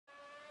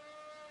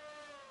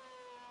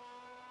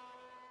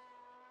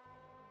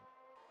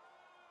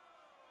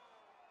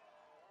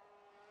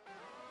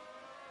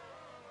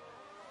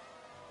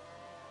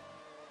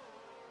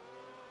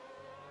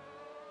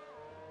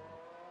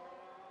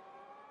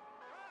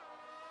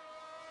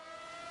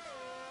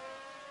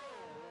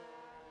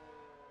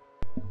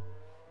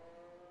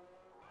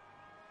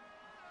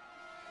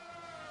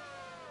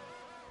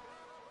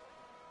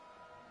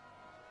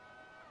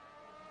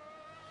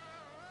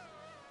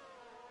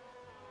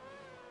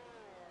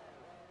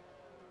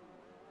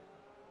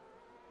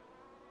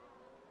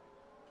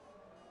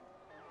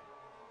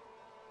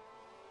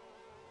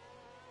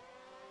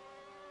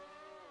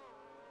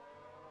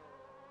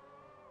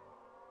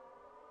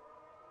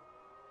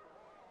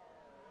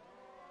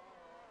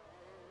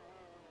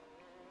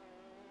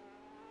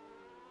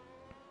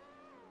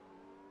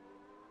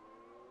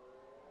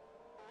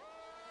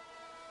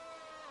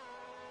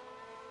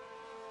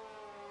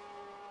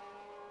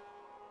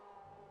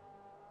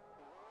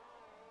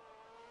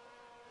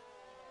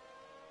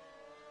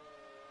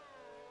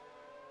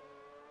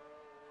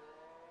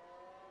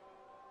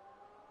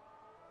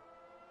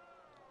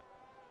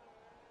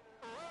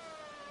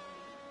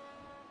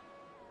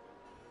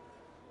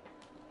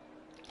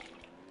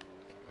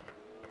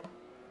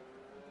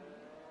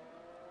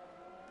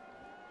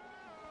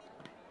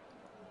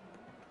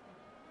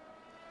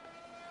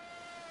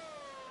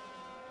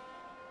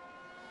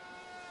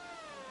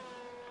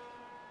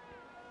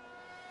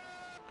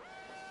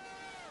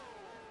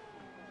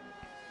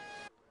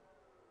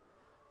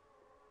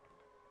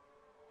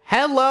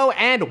Hello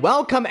and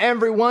welcome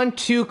everyone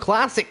to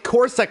Classic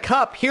Corsa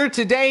Cup, here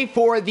today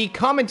for the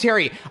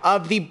commentary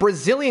of the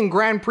Brazilian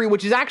Grand Prix,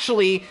 which is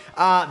actually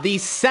the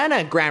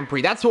Senna Grand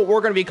Prix. That's what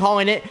we're going to be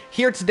calling it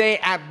here today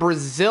at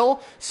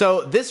Brazil.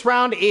 So this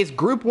round is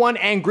Group 1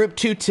 and Group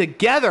 2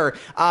 together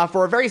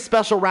for a very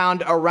special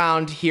round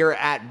around here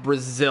at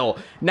Brazil.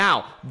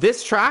 Now,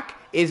 this track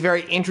is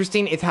very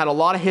interesting. It's had a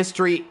lot of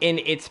history in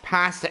its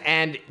past,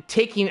 and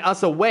taking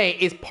us away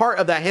is part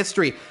of that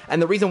history.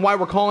 And the reason why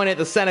we're calling it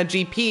the Senna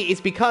GP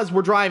is because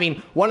we're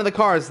driving one of the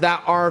cars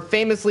that our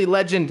famously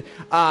legend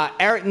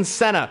Ayrton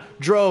Senna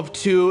drove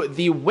to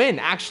the win,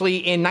 actually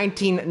in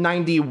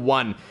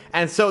 1991.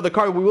 And so the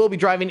car we will be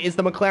driving is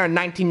the McLaren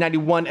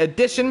 1991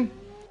 edition.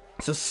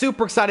 So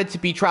super excited to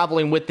be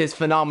traveling with this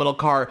phenomenal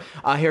car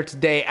here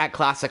today at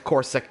Classic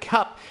Corsa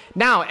Cup.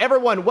 Now,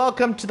 everyone,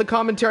 welcome to the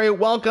commentary.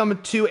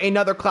 Welcome to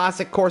another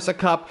Classic Corsa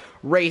Cup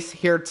race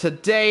here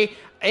today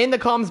in the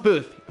comms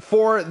booth.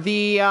 For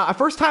the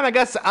first time, I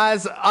guess,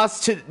 as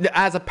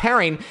a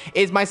pairing,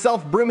 is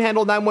myself,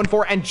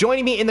 Broomhandle914, and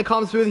joining me in the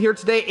comms booth here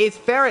today is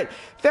Ferret.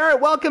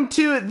 Ferret, welcome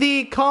to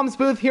the comms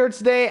booth here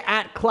today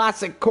at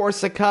Classic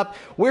Corsa Cup.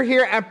 We're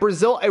here at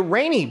Brazil, a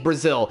rainy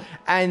Brazil,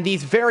 and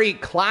these very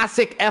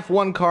classic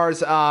F1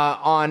 cars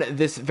on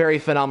this very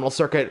phenomenal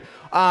circuit.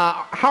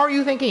 How are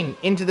you thinking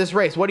into this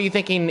race? What are you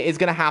thinking is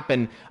going to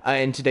happen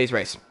in today's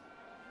race?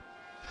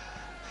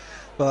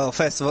 Well,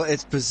 first of all,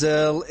 it's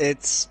Brazil.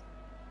 It's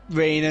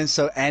raining,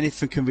 so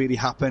anything can really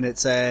happen.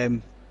 It's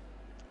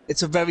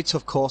a very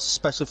tough course,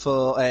 especially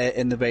for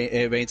in the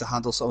rain to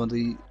handle some of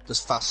the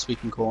just fast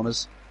sweeping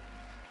corners.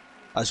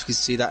 As you can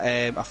see, that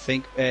I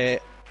think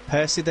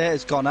Percy there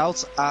has gone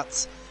out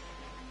at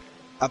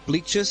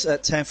bleachers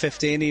at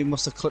 10:15. He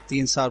must have clipped the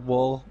inside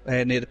wall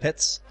near the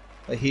pits.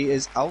 He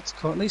is out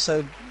currently,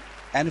 so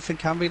anything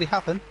can really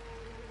happen.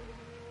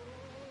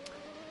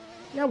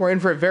 Yeah, we're in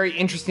for a very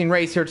interesting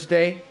race here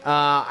today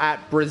at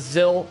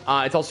Brazil.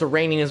 It's also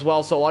raining as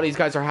well, so a lot of these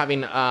guys are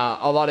having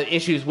a lot of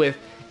issues with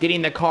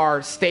getting the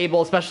car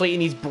stable, especially in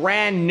these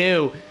brand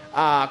new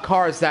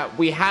cars that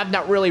we have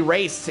not really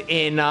raced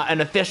in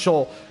an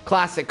official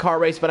classic car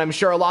race, but I'm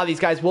sure a lot of these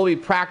guys will be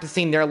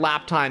practicing their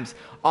lap times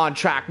on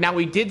track. Now,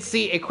 we did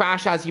see a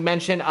crash, as you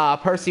mentioned.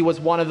 Percy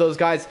was one of those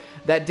guys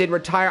that did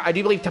retire. I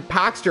do believe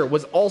Tapaxter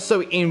was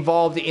also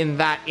involved in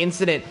that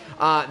incident.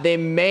 They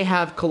may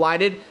have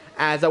collided.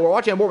 As we're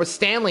watching on board with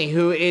Stanley,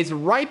 who is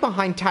right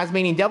behind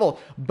Tasmanian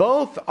Devil.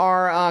 Both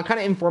are kind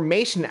of in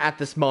formation at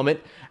this moment,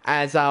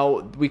 as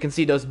we can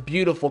see those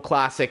beautiful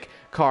classic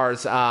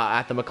cars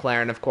at the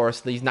McLaren, of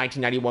course, these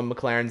 1991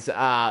 McLarens.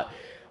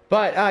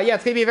 But yeah,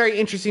 it's going to be a very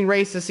interesting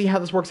race to see how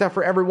this works out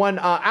for everyone.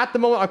 At the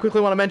moment, I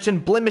quickly want to mention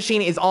Blim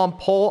Machine is on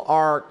pole,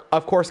 our,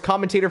 of course,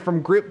 commentator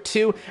from Group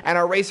 2 and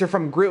our racer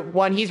from Group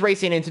 1. He's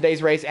racing in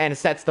today's race and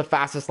sets the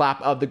fastest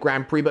lap of the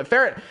Grand Prix. But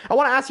Ferret, I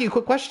want to ask you a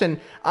quick question.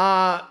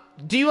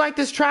 Do you like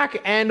this track,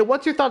 and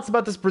what's your thoughts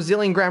about this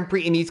Brazilian Grand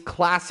Prix in these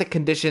classic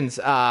conditions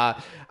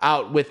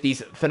out with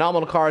these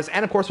phenomenal cars,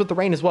 and of course with the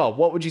rain as well?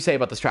 What would you say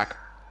about this track?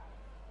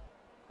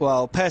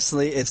 Well,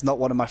 personally, it's not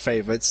one of my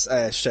favourites,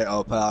 straight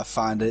up. I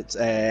find it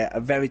a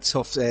very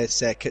tough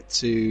circuit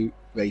to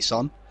race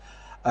on.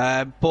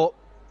 But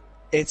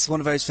it's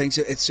one of those things,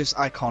 it's just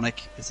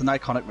iconic. It's an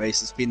iconic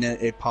race. It's been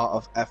a part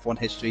of F1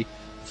 history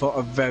for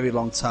a very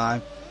long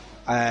time.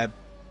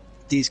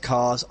 These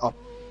cars are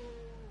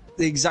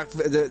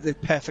the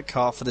perfect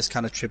car for this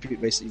kind of tribute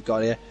race that you've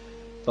got here,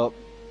 but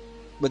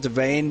with the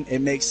rain, it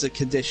makes the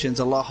conditions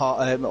a lot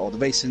harder, or the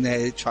racing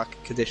track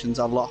conditions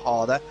are a lot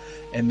harder.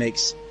 It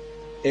makes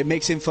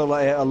him feel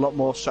like a lot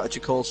more strategy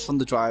calls from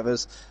the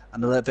drivers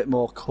and a little bit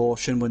more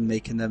caution when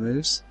making their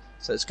moves.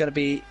 So it's gonna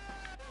be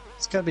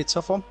a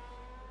tough one.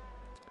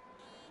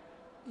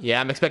 Yeah,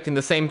 I'm expecting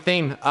the same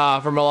thing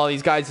from a lot of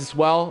these guys as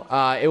well.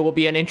 It will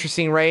be an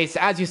interesting race.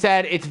 As you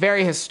said, it's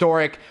very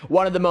historic.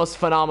 One of the most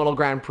phenomenal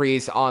Grand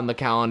Prix on the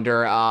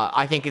calendar.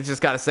 I think it's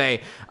just got to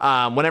say,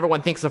 when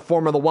everyone thinks of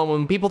Formula One,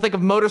 when people think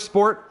of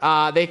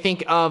motorsport, they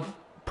think of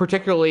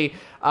particularly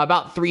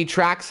about three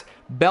tracks: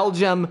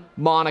 Belgium,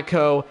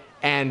 Monaco,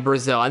 and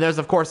Brazil. And there's,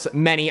 of course,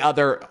 many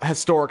other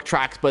historic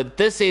tracks, but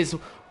this is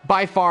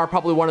by far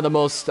probably one of the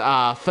most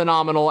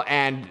phenomenal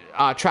and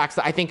tracks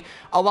that I think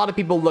a lot of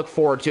people look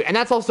forward to. And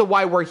that's also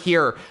why we're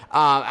here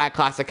at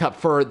Classic Cup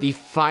for the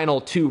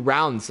final two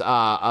rounds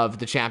of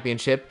the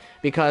championship,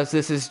 because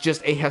this is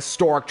just a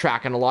historic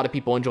track and a lot of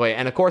people enjoy it.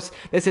 And of course,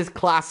 this is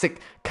Classic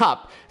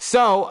Cup.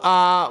 So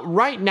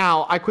right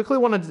now, I quickly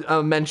want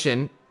to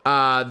mention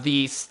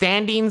the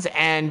standings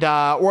and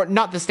or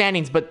not the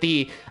standings, but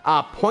the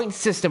point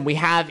system we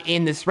have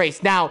in this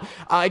race. Now,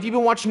 if you've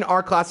been watching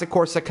our Classic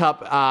Corsa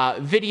Cup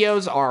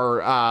videos,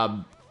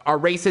 our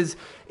races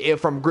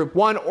from Group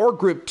 1 or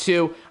Group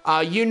 2,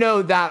 you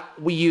know that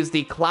we use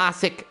the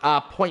classic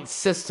point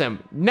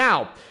system.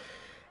 Now,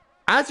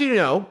 as you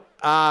know,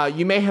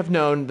 you may have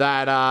known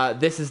that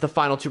this is the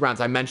final 2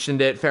 rounds. I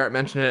mentioned it. Ferret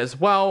mentioned it as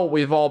well.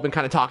 We've all been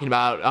kind of talking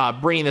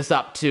about bringing this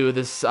up to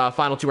this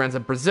final 2 rounds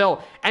of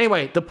Brazil.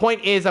 Anyway, the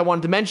point is I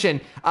wanted to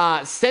mention,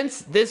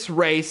 since this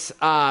race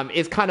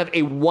is kind of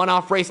a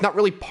one-off race, not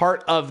really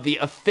part of the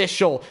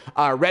official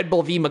Red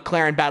Bull v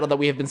McLaren battle that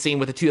we have been seeing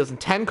with the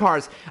 2010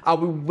 cars,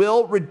 we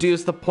will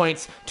reduce the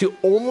points to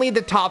only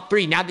the top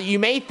 3. Now that you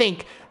may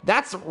think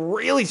that's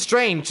really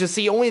strange to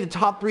see only the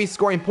top 3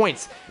 scoring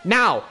points.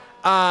 Now,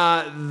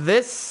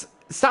 this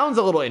sounds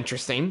a little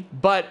interesting,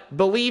 but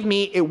believe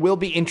me, it will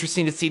be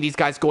interesting to see these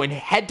guys going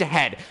head to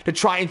head to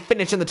try and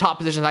finish in the top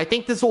positions. I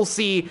think this will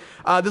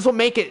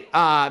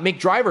make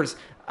drivers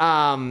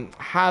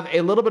have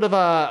a little bit of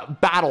a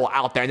battle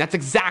out there, and that's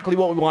exactly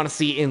what we want to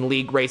see in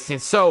league racing.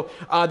 So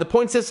the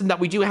point system that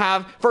we do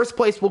have, first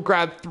place will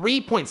grab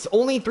 3 points,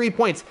 only 3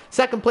 points.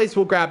 Second place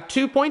will grab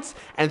 2 points,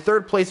 and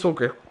third place will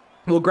grab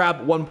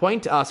 1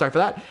 point. Sorry for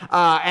that.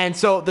 And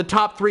so the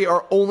top 3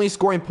 are only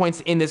scoring points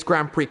in this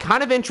Grand Prix.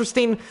 Kind of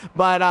interesting,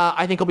 but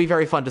I think it'll be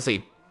very fun to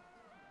see.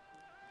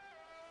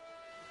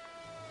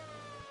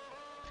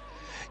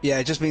 Yeah,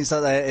 it just means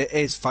that it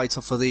is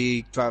vital for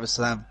the drivers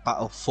to then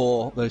battle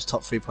for those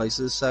top 3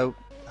 places. So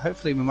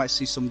hopefully we might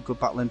see some good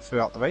battling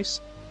throughout the race.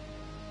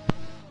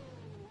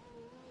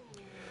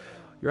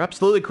 You're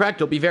absolutely correct.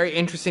 It'll be very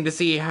interesting to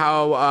see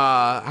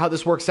how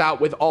this works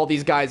out with all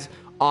these guys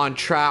on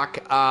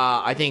track.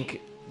 I think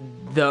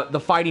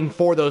the fighting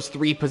for those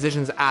 3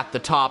 positions at the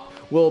top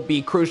will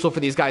be crucial for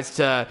these guys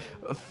to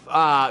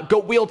go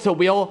wheel to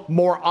wheel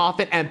more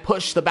often and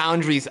push the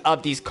boundaries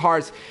of these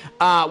cars.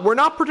 We're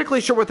not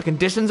particularly sure what the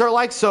conditions are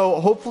like, so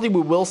hopefully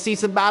we will see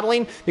some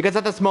battling, because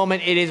at this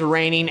moment it is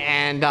raining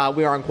and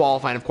we are in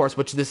qualifying, of course,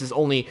 which this is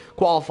only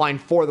qualifying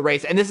for the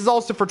race. And this is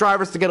also for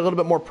drivers to get a little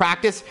bit more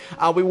practice.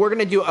 We were going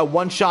to do a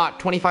one-shot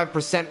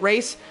 25%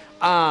 race,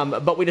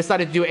 but we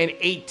decided to do an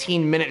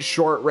 18-minute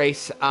short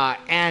race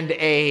and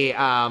a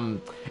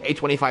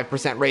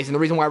 25% race. And the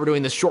reason why we're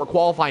doing this short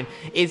qualifying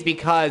is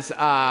because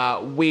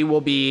we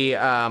will be...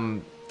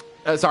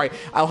 sorry,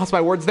 I lost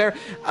my words there.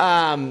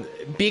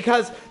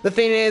 Because the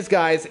thing is,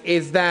 guys,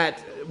 is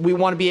that we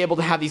want to be able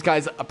to have these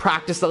guys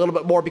practice a little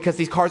bit more, because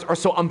these cars are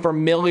so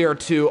unfamiliar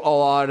to a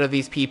lot of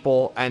these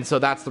people. And so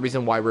that's the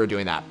reason why we're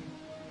doing that.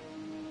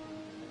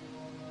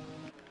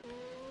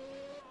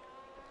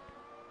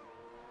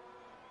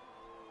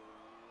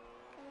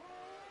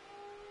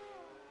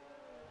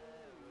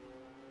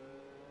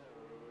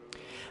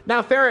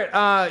 Now, Ferret,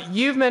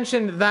 you've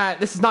mentioned that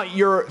this is not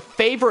your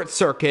favorite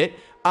circuit,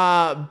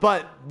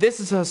 but this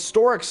is a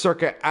historic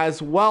circuit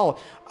as well.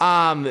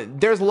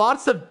 There's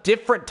lots of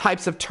different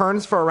types of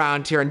turns for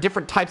around here, and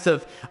different types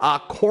of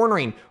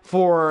cornering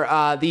for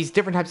these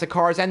different types of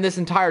cars, and this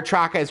entire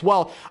track as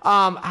well.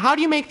 How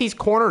do you make these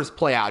corners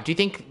play out? Do you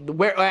think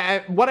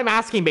what I'm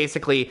asking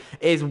basically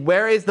is,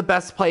 where is the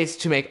best place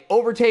to make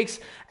overtakes,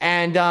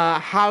 and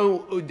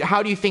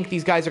how do you think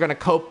these guys are going to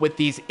cope with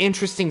these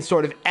interesting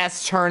sort of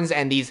S turns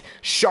and these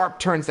sharp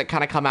turns that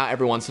kind of come out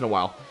every once in a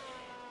while?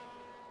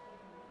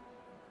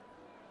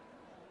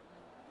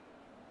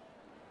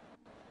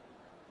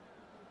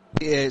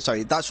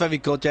 Sorry, that's very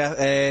good.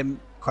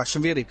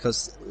 Question really,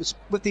 because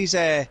with these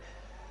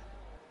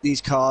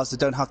cars, they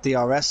don't have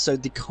DRS, so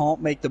they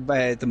can't make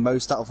the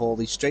most out of all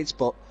these straights.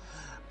 But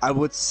I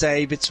would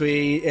say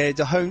between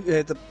the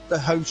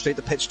home straight,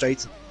 the pit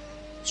straight,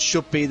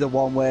 should be the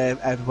one where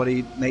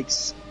everybody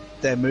makes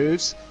their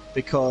moves,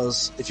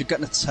 because if you're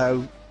getting a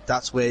tow,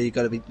 that's where you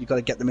got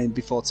to get them in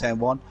before turn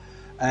 1,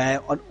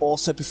 and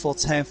also before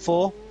turn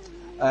 4.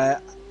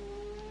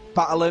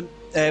 Battling.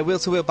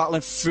 Wheel-to-wheel battling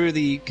through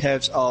the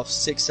curves of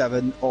 6,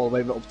 7, all the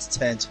way up to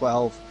turn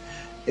 12.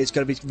 It's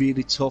going to be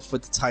really tough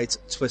with the tight,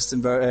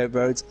 twisting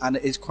roads, and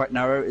it is quite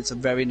narrow. It's a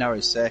very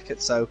narrow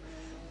circuit, so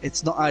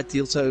it's not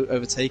ideal to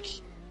overtake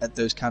at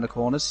those kind of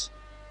corners.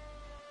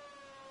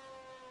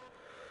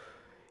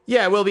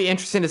 Yeah, it will be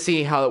interesting to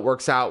see how it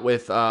works out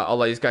with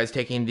all of these guys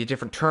taking the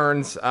different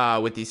turns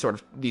with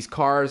these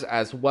cars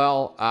as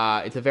well.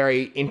 It's a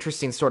very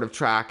interesting sort of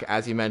track,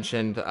 as you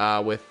mentioned,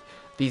 with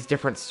these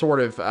different sort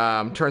of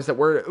turns that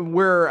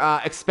we're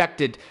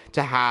expected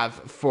to have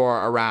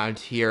for around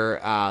here.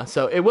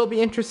 So it will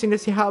be interesting to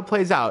see how it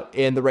plays out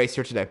in the race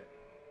here today.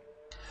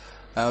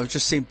 I've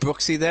just seen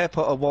Brooksy there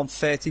put a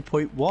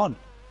 1:30.1.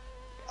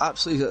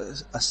 Absolutely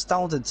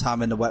astounding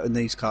time in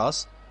these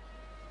cars.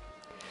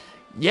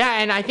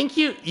 Yeah, and I think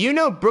you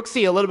know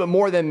Brooksy a little bit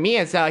more than me,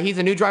 as he's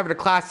a new driver to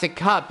Classic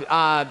Cup.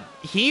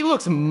 He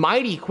looks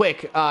mighty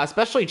quick,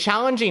 especially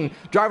challenging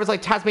drivers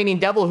like Tasmanian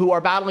Devil, who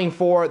are battling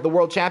for the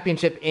World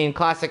Championship in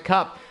Classic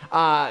Cup.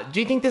 Do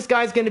you think this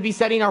guy's going to be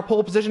setting our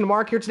pole position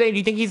mark here today? Do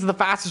you think he's the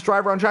fastest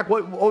driver on track?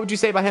 What would you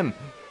say about him?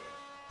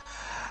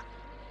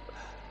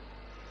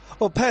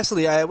 Well,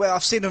 personally,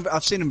 I've seen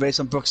him race,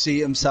 and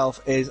Brooksy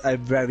himself is a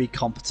very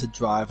competent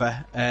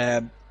driver.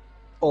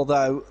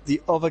 Although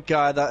the other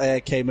guy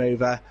that came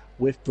over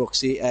with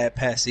Brooksy,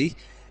 Percy,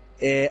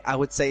 I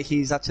would say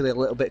he's actually a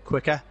little bit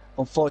quicker.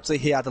 Unfortunately,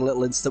 he had a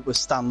little incident with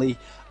Stanley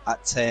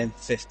at turn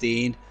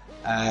 15,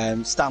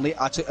 Stanley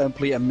actually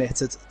openly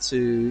admitted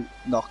to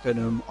knocking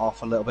him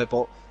off a little bit,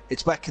 but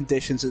it's wet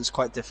conditions, it's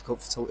quite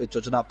difficult to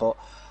judge on that. But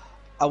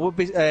I would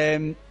be,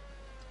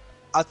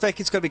 I think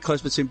it's going to be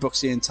close between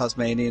Brooksy and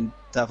Tasmanian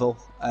Devil.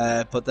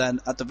 But then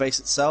at the race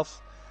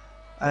itself,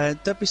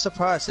 don't be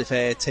surprised if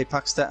Tay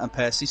Paxter and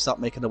Percy start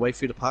making their way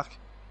through the pack.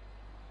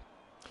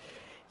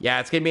 Yeah,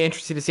 it's going to be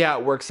interesting to see how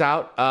it works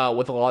out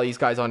with a lot of these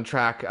guys on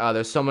track.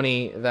 There's so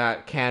many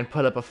that can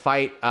put up a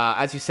fight.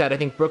 As you said, I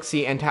think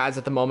Brooksy and Taz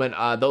at the moment,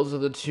 those are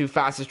the two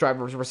fastest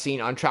drivers we're seeing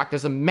on track.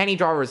 There's many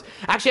drivers.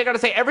 Actually, I got to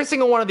say, every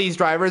single one of these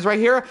drivers right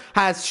here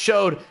has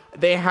showed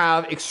they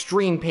have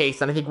extreme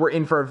pace, and I think we're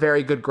in for a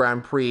very good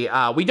Grand Prix.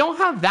 We don't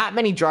have that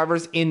many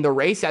drivers in the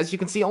race. As you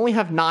can see, only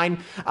have 9.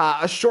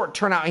 A short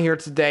turnout here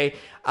today,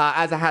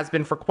 as it has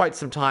been for quite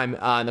some time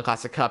in the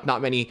Classic Cup.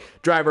 Not many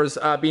drivers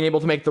being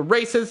able to make the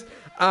races.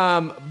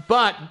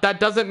 But that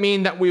doesn't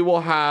mean that we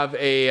will have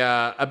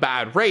a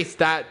bad race.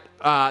 That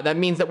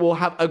means that we'll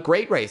have a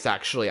great race,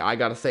 actually, I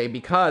gotta say,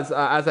 because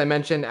as I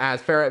mentioned,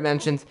 as Ferret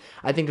mentions,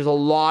 I think there's a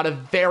lot of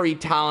very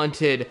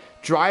talented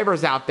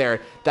drivers out there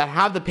that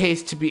have the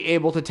pace to be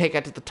able to take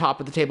it to the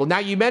top of the table. Now,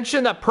 you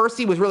mentioned that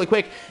Percy was really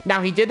quick.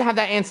 Now, he did have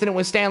that incident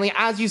with Stanley.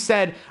 As you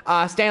said,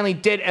 Stanley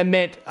did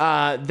admit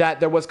that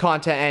there was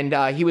content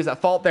and he was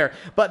at fault there,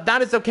 but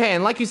that is okay.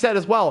 And like you said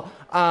as well,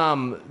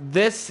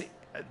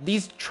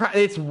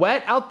 it's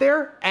wet out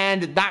there,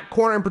 and that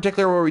corner in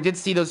particular where we did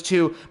see those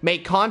two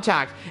make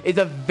contact is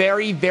a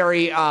very,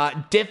 very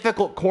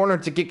difficult corner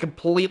to get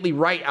completely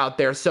right out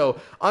there. So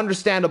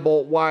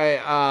understandable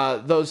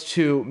why those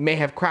two may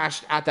have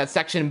crashed at that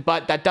section,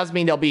 but that does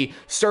mean they'll be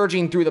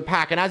surging through the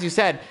pack. And as you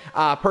said,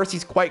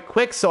 Percy's quite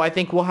quick, so I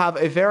think we'll have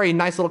a very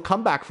nice little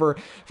comeback for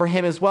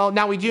him as well.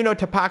 Now, we do know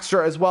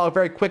Tapaxtra as well, a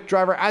very quick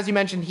driver. As you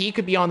mentioned, he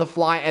could be on the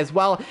fly as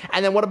well.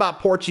 And then what about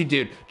Porchy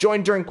Dude?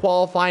 Joined during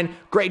qualifying,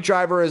 great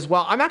driver as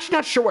well. I'm actually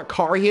not sure what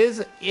car he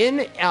is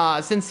in,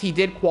 since he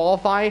did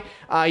qualify.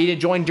 He did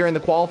join during the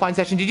qualifying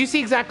session. Did you see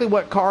exactly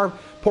what car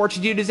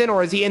Porchy Dude is in,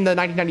 or is he in the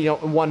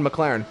 1991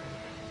 McLaren?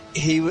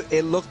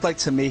 It looked like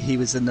to me he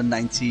was in the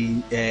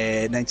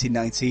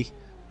 1990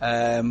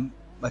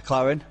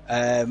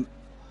 McLaren.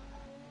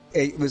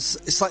 It was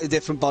a slightly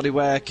different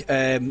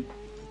bodywork,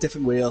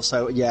 different wheels.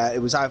 So yeah,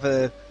 it was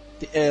either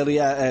the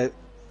earlier.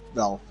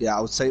 I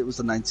would say it was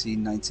the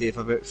 1990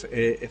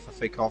 if I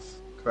think off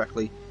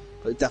correctly.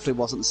 But it definitely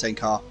wasn't the same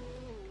car.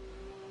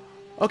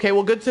 Okay,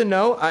 well, good to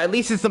know. At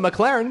least it's the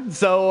McLaren,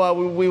 so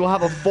we will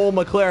have a full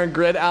McLaren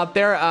grid out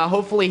there.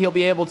 Hopefully, he'll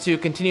be able to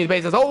continue the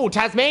pace. Oh,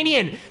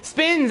 Tasmanian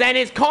spins, and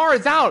his car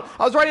is out.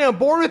 I was riding on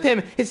board with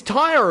him. His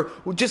tire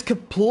just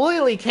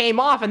completely came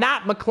off, and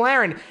that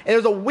McLaren, and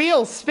there's a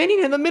wheel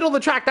spinning in the middle of the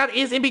track. That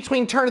is in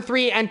between turn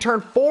 3 and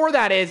turn 4,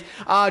 that is.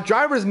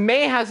 Drivers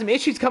may have some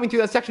issues coming through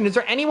that section. Is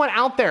there anyone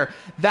out there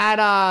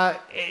that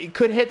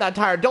could hit that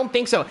tire? Don't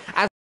think so.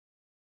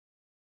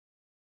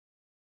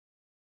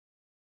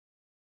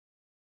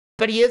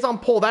 But he is on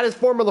pole. That is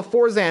Formula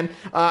Forzan.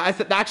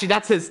 Actually,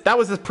 that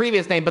was his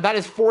previous name, but that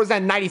is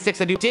Forzan 96.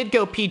 Did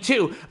go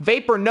P2.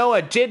 Vapor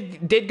Noah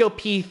did go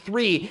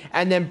P3,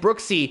 and then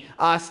Brooksy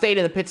stayed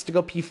in the pits to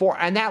go P4.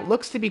 And that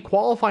looks to be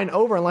qualifying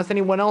over, unless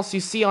anyone else you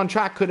see on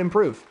track could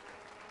improve.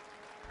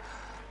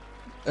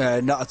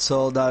 Not at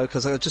all, no,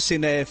 because I've just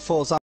seen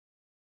Forzan.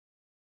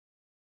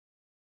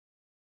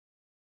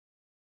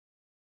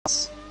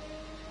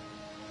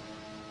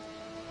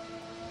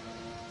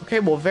 Okay,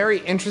 well, very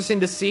interesting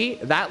to see.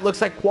 That looks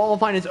like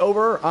qualifying is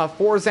over.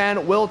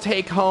 Forzan will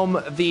take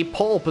home the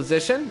pole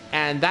position,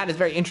 and that is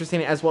very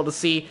interesting as well to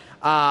see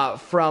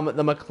from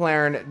the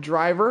McLaren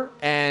driver.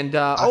 And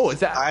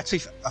I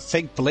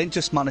think Blin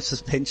just managed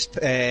to pinch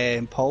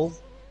pole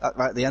right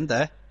at the end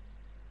there.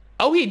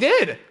 Oh, he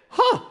did?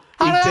 Huh?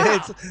 He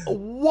did.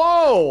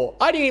 Whoa!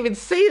 I didn't even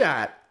see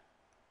that.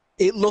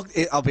 It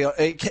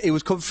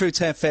was coming through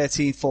turn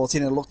 13,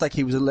 14, and it looked like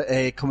he was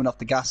coming off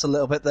the gas a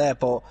little bit there,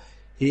 but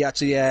he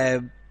actually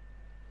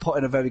put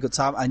in a very good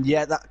time. And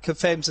yeah, that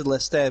confirms the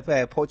list there.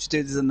 Porchy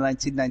Dude is in the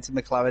 1990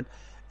 McLaren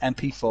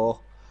MP4.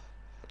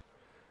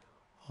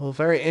 Well,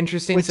 very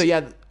interesting. So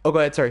yeah, go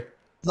ahead, sorry.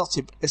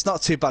 It's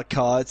not too bad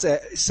car.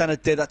 Senna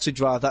did actually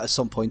drive that at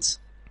some point.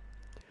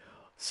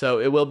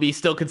 So it will be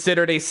still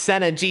considered a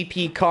Senna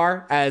GP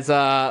car, as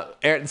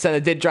Ayrton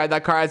Senna did drive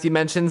that car, as you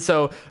mentioned.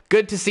 So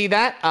good to see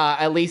that.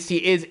 At least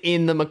he is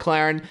in the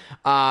McLaren.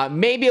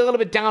 Maybe a little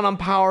bit down on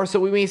power, so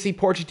we may see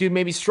Porchy Dude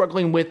maybe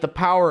struggling with the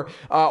power,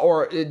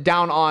 or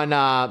down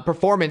on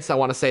performance, I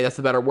want to say. That's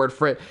the better word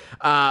for it.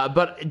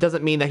 But it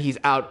doesn't mean that he's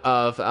out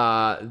of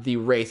the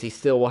race. He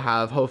still will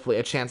have, hopefully,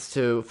 a chance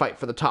to fight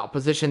for the top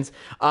positions.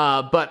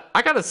 But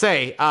I got to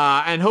say,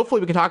 and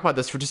hopefully we can talk about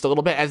this for just a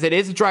little bit, as it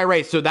is a dry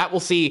race, so that we'll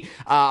see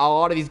a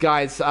lot of these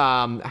guys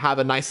have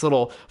a nice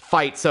little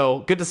fight,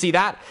 so good to see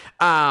that.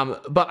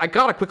 But I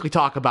gotta quickly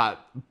talk about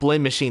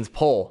Blin Machine's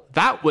pole.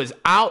 That was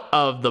out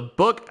of the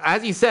book.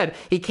 As you said,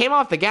 he came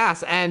off the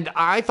gas, and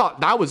I thought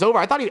that was over.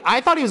 I thought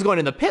he was going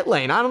in the pit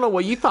lane. I don't know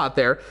what you thought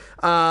there,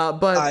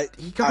 but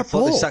he got a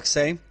pole. I thought the exact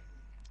same.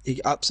 He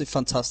absolutely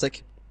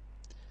fantastic.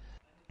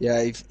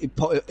 Yeah,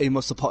 he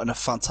must have put in a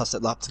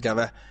fantastic lap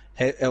together.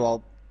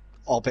 Well,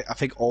 I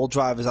think all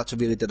drivers actually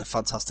really did a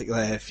fantastic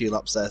few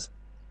laps there.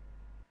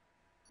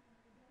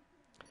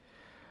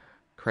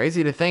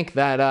 Crazy to think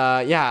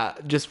that, yeah,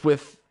 just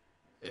with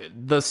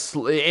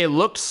it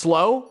looked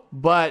slow,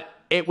 but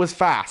it was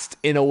fast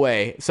in a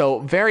way. So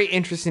very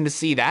interesting to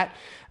see that.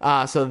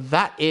 So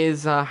that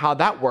is how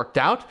that worked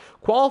out.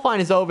 Qualifying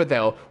is over,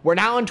 though. We're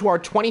now into our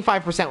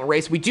 25%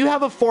 race. We do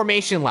have a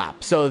formation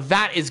lap, so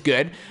that is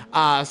good.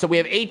 So we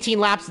have 18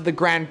 laps of the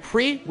Grand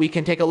Prix. We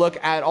can take a look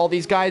at all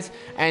these guys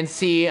and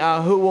see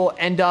who will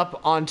end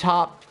up on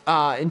top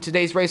in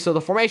today's race. So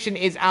the formation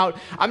is out.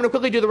 I'm going to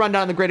quickly do the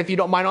rundown on the grid if you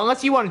don't mind,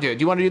 unless you want to do it.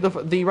 Do you want to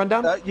do the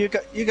rundown? You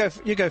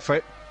go for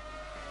it.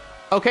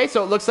 Okay,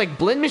 so it looks like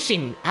Blin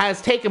Machine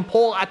has taken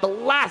pole at the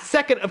last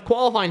second of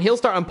qualifying. He'll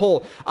start on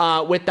pole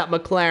with that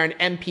McLaren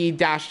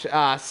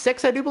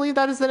MP-6, I do believe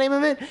that is the name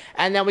of it.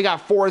 And then we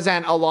got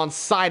Forzan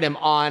alongside him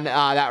on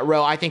that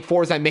row. I think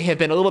Forzan may have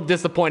been a little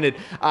disappointed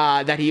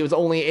that he was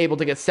only able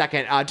to get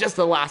second, just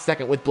the last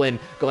second with Blin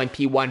going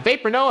P1.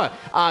 Vapor Noah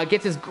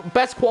gets his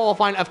best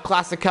qualifying of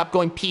Classic Cup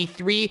going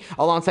P3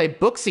 alongside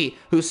Booksy,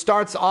 who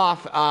starts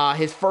off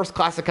his first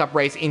Classic Cup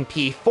race in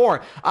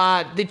P4.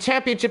 The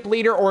championship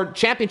leader or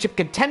championship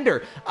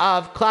contender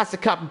of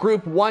Classic Cup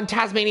Group 1,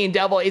 Tasmanian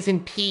Devil, is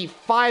in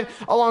P5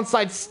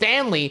 alongside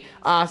Stanley.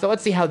 So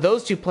let's see how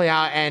those two play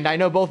out. And I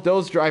know both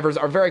those drivers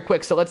are very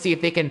quick, so let's see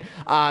if they can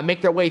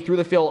make their way through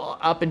the field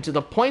up into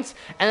the points.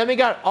 And then we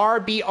got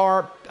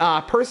RBR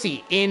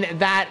Percy in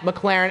that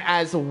McLaren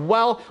as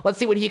well. Let's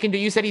see what he can do.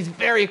 You said he's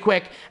very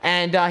quick,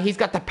 and he's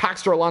got the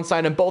Paxter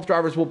alongside him. Both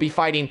drivers will be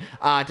fighting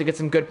to get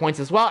some good points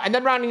as well. And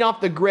then rounding off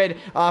the grid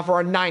for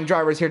our 9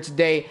 drivers here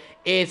today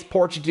is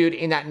Portudude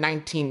in that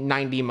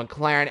 1990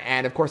 McLaren.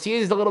 And of course, he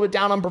is a little bit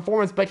down on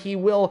performance, but he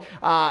will,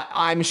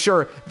 I'm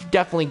sure,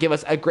 definitely give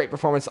us a great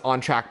performance on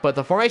track. But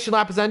the formation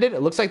lap has ended.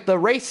 It looks like the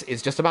race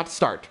is just about to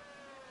start.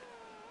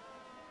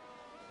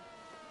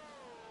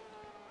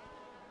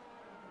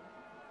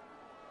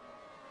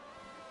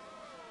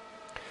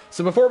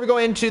 So before we go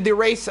into the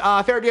race,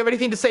 Farrah, do you have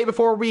anything to say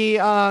before we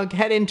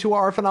head into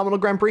our phenomenal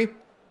Grand Prix?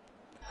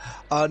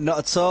 Not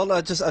at all.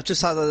 I've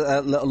just had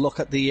a little look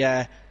at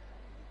the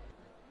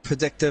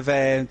predictive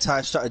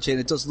tyre strategy, and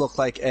it does look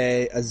like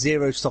a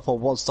 0-stop or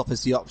 1-stop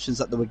is the options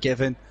that they were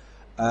given.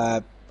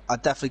 I'd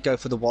definitely go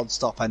for the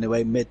 1-stop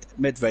anyway,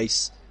 mid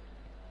race.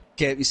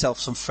 Get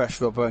yourself some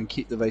fresh rubber and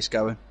keep the race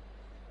going.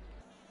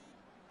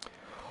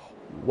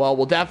 Well,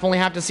 we'll definitely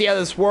have to see how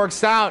this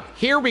works out.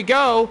 Here we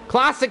go.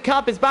 Classic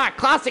Cup is back.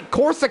 Classic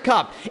Corsa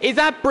Cup is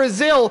at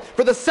Brazil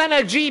for the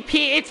Senna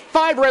GP. It's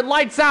 5 red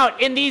lights out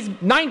in these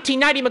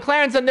 1990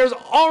 McLarens, and there's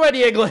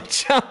already a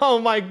glitch. Oh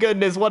my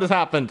goodness, what has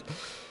happened?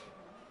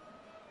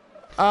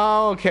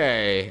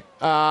 Okay,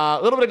 a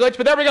little bit of glitch,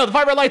 but there we go. The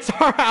 5 red lights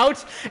are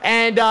out,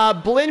 and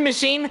Blin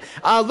Machine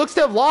looks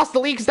to have lost the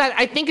lead because that,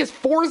 I think, is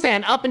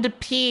Forzan up into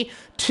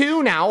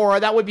P2 now, or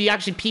that would be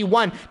actually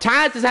P1.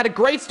 Taz has had a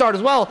great start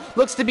as well.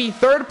 Looks to be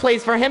 3rd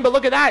place for him, but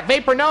look at that.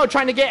 Vapor Noah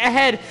trying to get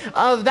ahead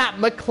of that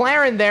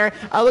McLaren there.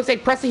 Looks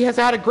like Presley has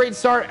had a great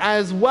start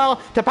as well.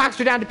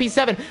 Tapaxter down to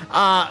P7.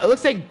 It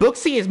looks like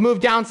Booksy has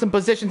moved down some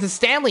positions, and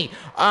Stanley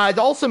has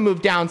also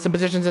moved down some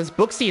positions as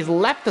Booksy has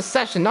left the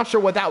session. Not sure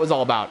what that was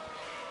all about.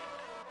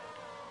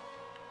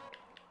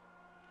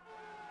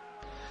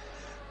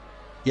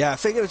 Yeah, I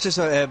think it was just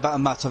about a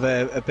matter of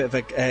a bit of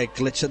a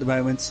glitch at the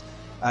moment,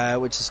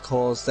 which has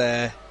caused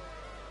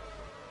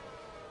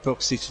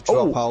Brooksy to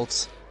drop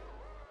out.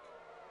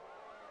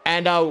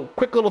 And a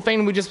quick little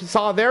thing we just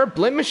saw there,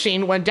 Blin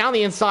Machine went down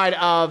the inside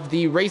of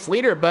the race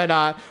leader,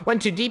 but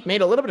went too deep,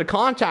 made a little bit of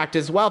contact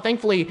as well.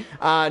 Thankfully,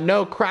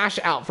 no crash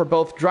out for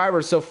both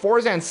drivers, so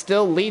Forzan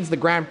still leads the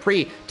Grand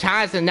Prix.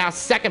 Taz in now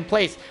 2nd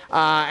place,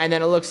 and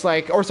then it looks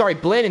like, or sorry,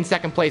 Blin in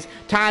 2nd place,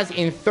 Taz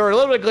in 3rd. A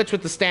little bit of glitch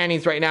with the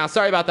standings right now.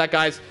 Sorry about that,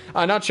 guys.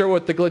 Not sure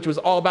what the glitch was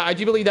all about. I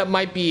do believe that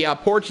might be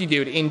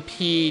Portudude in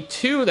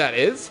P2, that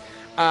is.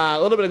 A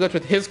little bit of glitch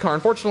with his car.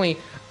 Unfortunately,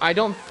 I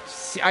don't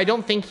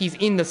think he's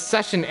in the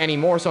session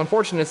anymore, so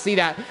unfortunate to see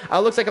that.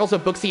 Looks like also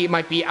Booksy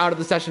might be out of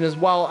the session as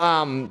well.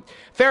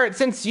 Ferret,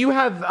 since you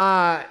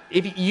have,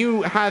 if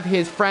you have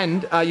his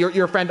friend,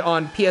 your friend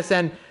on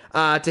PSN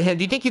to him,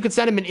 do you think you could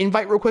send him an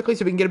invite real quickly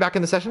so we can get him back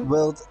in the session?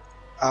 Well,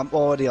 I'm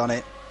already on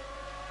it.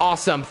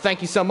 Awesome.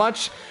 Thank you so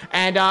much.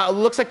 And it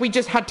looks like we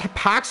just had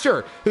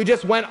Tapaxter, who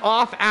just went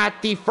off at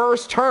the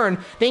first turn.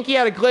 Think he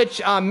had a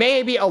glitch,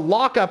 maybe a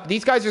lockup.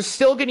 These guys are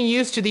still getting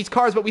used to these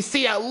cars, but we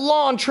see a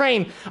long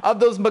train of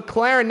those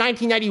McLaren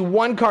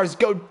 1991 cars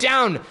go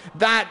down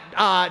that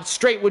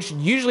straight, which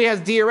usually has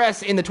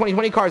DRS in the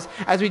 2020 cars,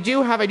 as we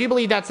do have, I do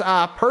believe that's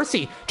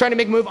Percy trying to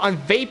make a move on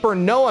Vapor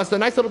Noah. So a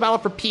nice little battle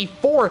for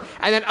P4.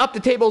 And then up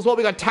the table as well,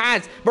 we got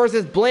Taz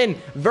versus Blin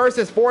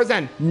versus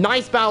Forzan.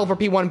 Nice battle for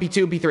P1,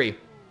 P2, and P3.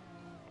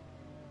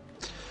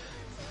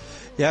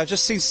 Yeah, I've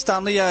just seen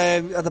Stanley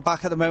at the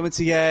back at the moment.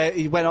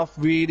 He went off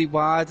really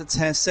wide at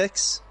turn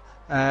 6.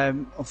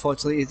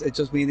 Unfortunately, it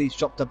does mean he's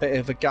dropped a bit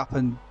of a gap,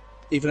 and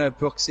even though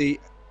Brooksy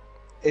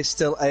is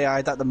still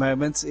AI'd at the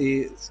moment,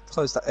 he's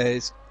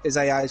his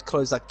AI has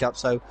closed that gap.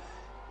 So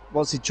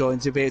once he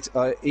joins,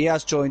 he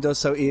has joined us,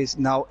 so he is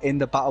now in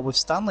the battle with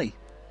Stanley.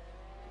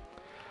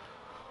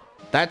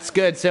 That's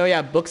good. So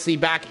yeah, Booksy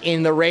back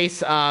in the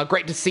race.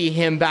 Great to see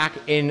him back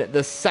in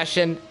the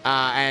session.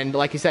 And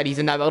like you said, he's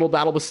in that little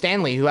battle with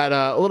Stanley, who had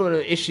a little bit of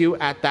an issue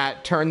at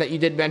that turn that you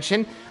did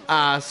mention.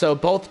 So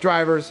both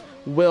drivers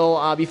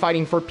will be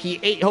fighting for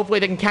P8. Hopefully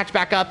they can catch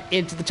back up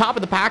into the top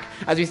of the pack,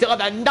 as we still have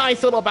that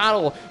nice little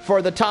battle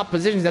for the top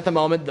positions at the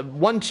moment. The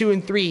 1, 2,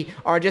 and 3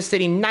 are just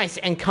sitting nice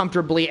and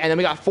comfortably, and then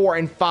we got 4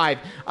 and 5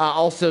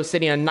 also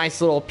sitting a nice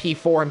little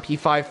P4 and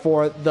P5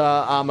 for the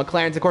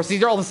McLarens. Of course,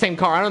 these are all the same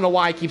car. I don't know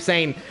why I keep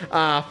saying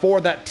for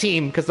that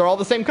team, because they're all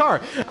the same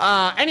car.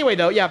 Anyway,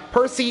 though, yeah,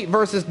 Percy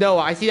versus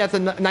Noah. I see that's a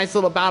nice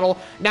little battle.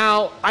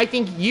 Now, I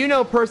think you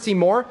know Percy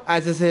more,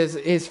 as this is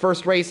his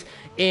first race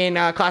in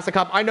Classic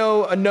Cup. I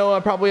know Noah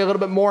probably a little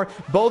bit more.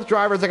 Both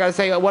drivers, I gotta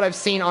say, what I've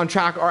seen on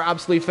track are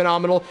absolutely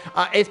phenomenal.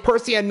 Is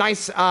Percy a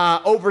nice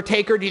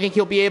overtaker? Do you think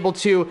he'll be able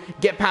to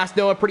get past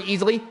Noah pretty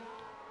easily?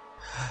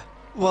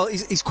 Well,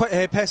 he's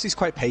quite Percy's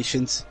quite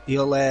patient.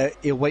 He'll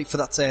wait for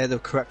that the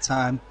correct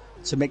time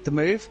to make the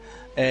move.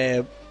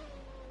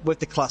 With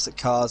the classic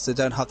cars, they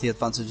don't have the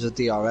advantage of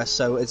DRS,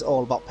 so it's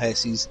all about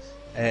Percy's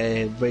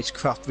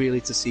racecraft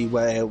really to see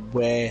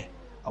where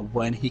and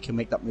when he can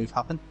make that move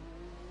happen.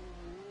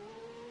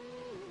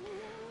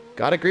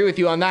 Gotta agree with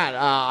you on that.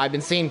 I've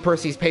been seeing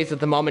Percy's pace at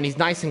the moment. He's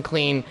nice and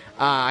clean.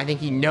 I think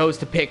he knows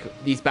to pick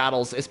these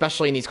battles,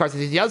 especially in these cars.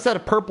 He does have a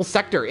purple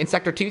sector in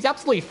Sector 2. He's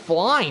absolutely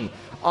flying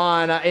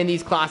on in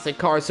these classic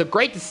cars. So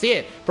great to see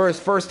it for his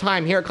first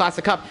time here at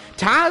Classic Cup.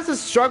 Taz is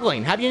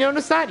struggling. Have you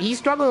noticed that? He's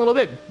struggling a little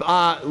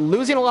bit,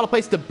 losing a lot of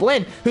place to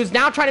Blinn, who's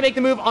now trying to make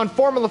the move on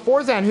Formula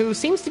Forzan, who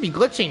seems to be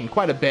glitching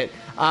quite a bit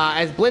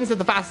as Blinn's at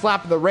the fast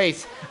lap of the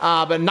race.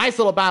 But a nice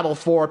little battle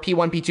for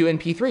P1, P2,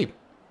 and P3.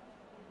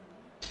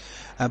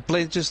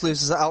 Blinn just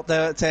loses it out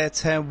there at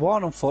turn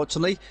 1,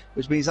 unfortunately,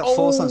 which means that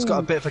Forzan's got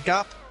a bit of a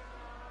gap.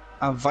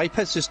 And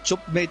Viper's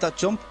just made that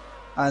jump,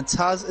 and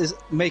Taz is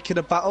making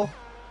a battle.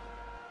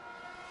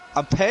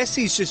 And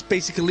Percy's just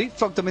basically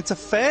leapfrogged them into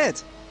third.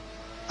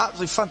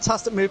 Absolutely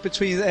fantastic move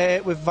between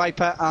with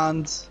Viper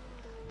and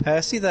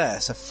Percy there.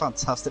 It's a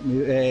fantastic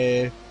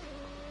move,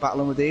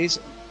 battling with these.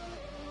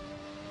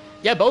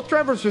 Yeah, both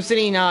drivers were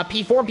sitting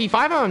P4 and P5, if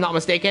I'm not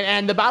mistaken,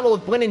 and the battle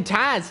with Blinn and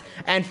Taz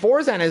and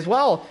Forzan as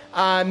well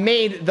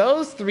made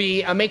those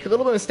three make a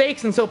little bit of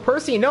mistakes, and so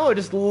Percy and Noah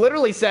just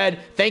literally said,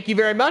 thank you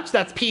very much,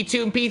 that's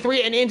P2 and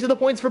P3, and into the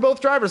points for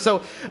both drivers.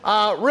 So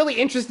really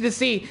interested to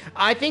see.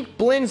 I think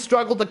Blinn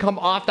struggled to come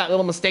off that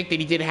little mistake that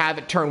he did have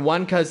at turn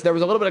 1, because there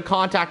was a little bit of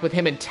contact with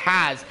him and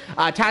Taz.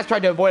 Taz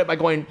tried to avoid it by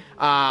going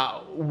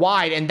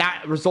wide, and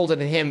that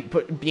resulted in him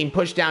being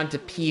pushed down to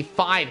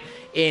P5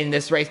 in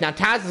this race. Now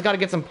Taz has got to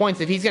get some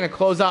points if he's going to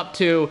close up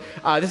to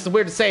this is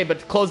weird to say,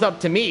 but close up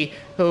to me,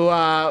 who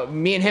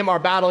me and him are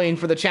battling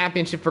for the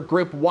championship for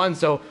Group 1.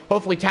 So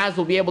hopefully Taz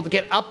will be able to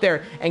get up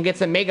there and get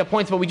some mega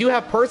points. But we do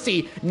have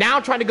Percy now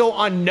trying to go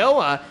on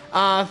Noah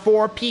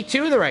for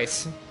P2 in the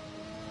race.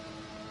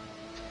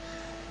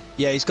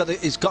 Yeah, he's got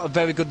a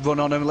very good run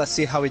on him. Let's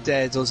see how he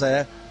does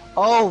there.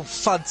 Oh,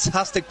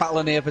 fantastic battle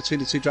in here between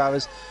the two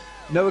drivers.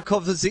 Noah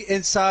covers the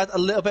inside, a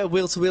little bit of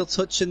wheel-to-wheel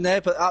touch in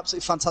there, but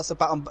absolutely fantastic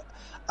battle.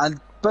 And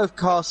both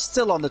cars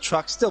still on the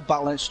track, still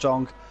battling it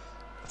strong.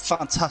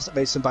 Fantastic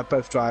racing by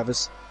both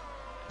drivers.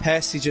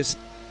 Percy just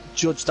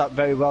judged that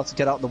very well to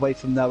get out of the way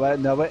from Noah.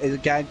 Noah is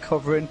again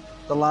covering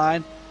the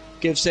line,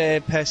 gives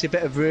Percy a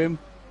bit of room.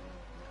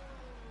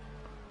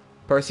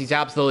 Percy's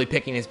absolutely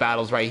picking his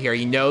battles right here.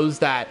 He knows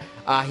that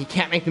he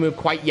can't make the move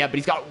quite yet, but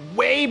he's got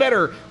way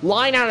better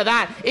line out of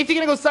that. Is he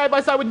going to go side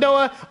by side with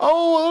Noah?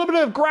 Oh, a little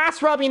bit of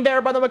grass rubbing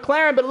there by the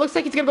McLaren, but it looks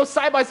like he's going to go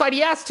side by side.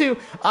 He has to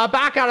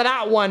back out of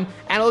that one,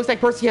 and it looks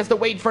like Percy has to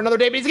wait for another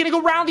day, but he's going to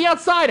go round the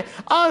outside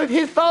of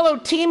his fellow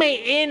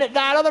teammate in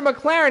that other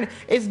McLaren.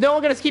 Is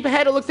Noah going to keep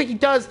ahead? It looks like he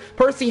does.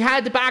 Percy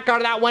had to back out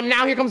of that one.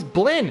 Now here comes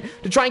Blinn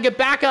to try and get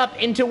back up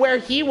into where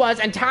he was,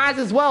 and Taz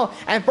as well,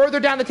 and further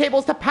down the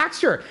tables to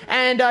Paxture,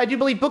 and I do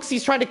believe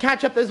Booksy's trying to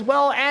catch up as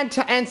well,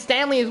 and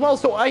Stanley as well.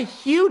 So a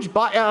huge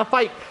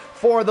fight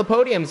for the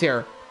podiums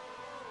here.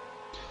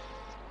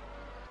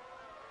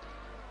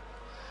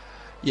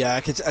 Yeah,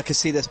 I could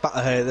see this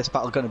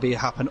battle going to be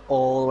happen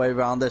all the way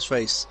around this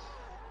race.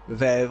 We've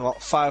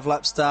got 5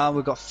 laps down,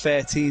 we've got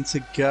 13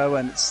 to go,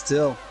 and it's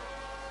still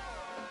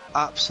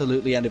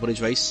absolutely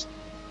anybody's race.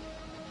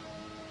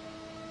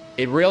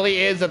 It really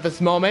is at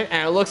this moment,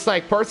 and it looks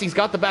like Percy's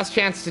got the best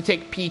chance to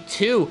take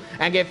P2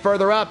 and get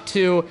further up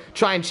to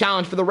try and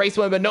challenge for the race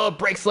win, but Noah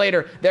breaks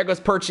later. There goes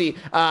Percy,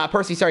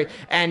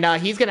 and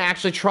he's going to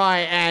actually try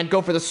and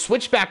go for the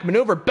switchback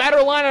maneuver.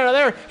 Better line out of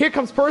there. Here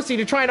comes Percy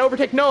to try and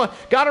overtake Noah.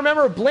 Got to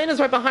remember, Blinn is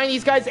right behind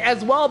these guys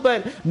as well,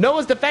 but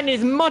Noah's defending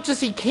as much as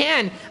he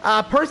can.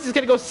 Percy's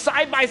going to go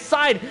side by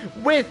side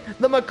with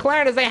the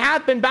McLaren as they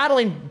have been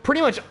battling.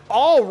 pretty much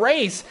all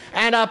race.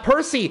 And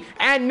Percy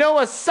and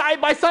Noah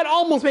side by side,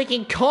 almost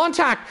making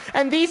contact.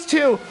 And these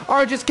two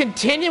are just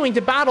continuing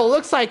to battle.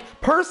 Looks like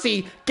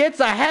Percy gets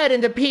ahead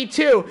into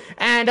P2.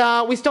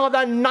 And we still have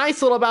that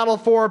nice little battle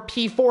for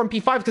P4 and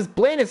P5 because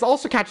Blaine is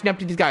also catching up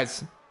to these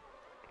guys.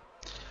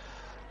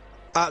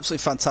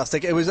 Absolutely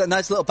fantastic. It was a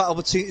nice little battle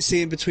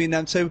between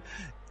them two.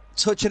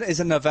 Touching is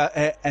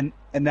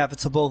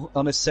inevitable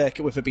on a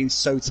circuit with it being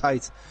so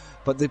tight.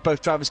 But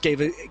both drivers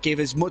gave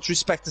as much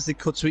respect as they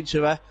could to each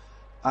other.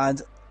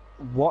 And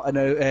what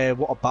a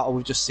battle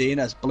we've just seen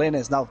as Blaine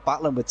is now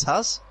battling with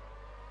Taz.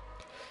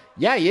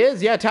 Yeah, he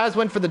is. Yeah, Taz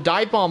went for the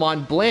dive bomb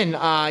on Blinn.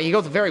 He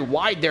goes very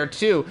wide there,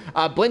 too.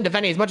 Blinn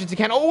defending as much as he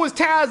can. Oh, as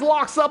Taz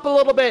locks up a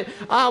little bit.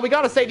 We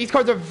gotta say, these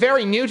cards are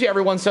very new to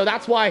everyone, so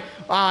that's why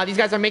these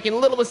guys are making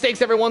little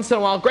mistakes every once in a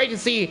while. Great to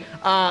see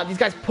these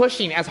guys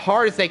pushing as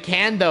hard as they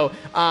can, though.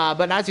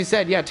 But as you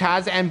said, yeah,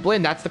 Taz and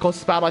Blinn, that's the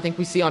closest battle I think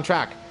we see on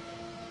track.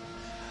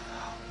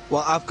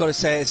 Well, I've got to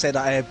say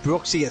that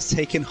Brooksy has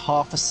taken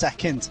half a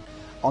second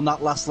on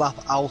that last lap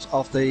out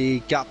of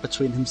the gap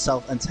between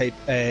himself and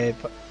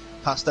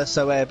Pasta.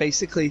 So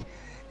basically,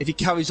 if he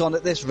carries on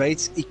at this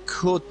rate, he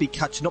could be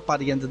catching up by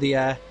the end of the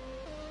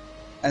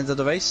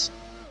race.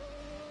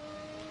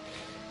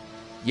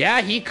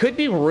 Yeah, he could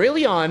be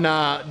really on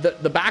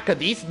the back of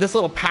this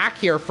little pack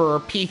here for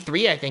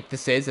P3, I think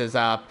this is, as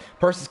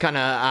Percy's kind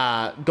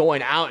of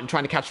going out and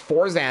trying to catch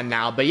Forzan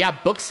now. But yeah,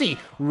 Booksy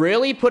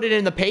really put it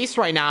in the pace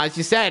right now. As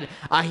you said,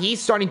 he's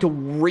starting to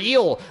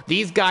reel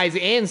these guys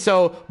in,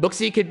 so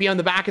Booksy could be on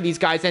the back of these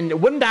guys.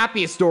 And wouldn't that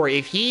be a story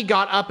if he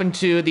got up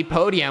into the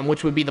podium,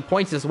 which would be the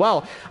points as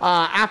well,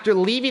 after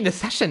leaving the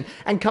session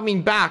and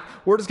coming back?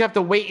 We're just going to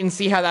have to wait and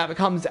see how that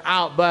comes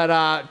out.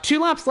 But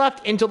 2 laps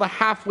left until the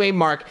halfway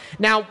mark.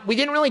 Now, we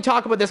didn't really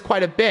talk about this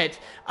quite a bit,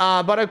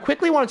 but I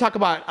quickly want to talk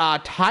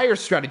about tire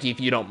strategy, if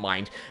you don't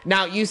mind.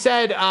 Now, you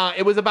said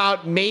it was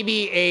about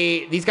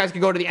maybe these guys could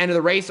go to the end of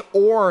the race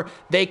or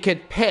they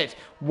could pit.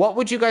 What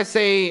would you guys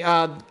say?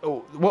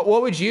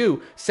 What would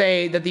you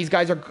say that these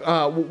guys are?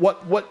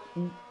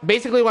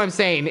 Basically, what I'm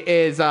saying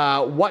is,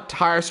 what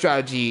tire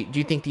strategy do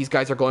you think these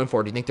guys are going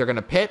for? Do you think they're going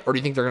to pit or do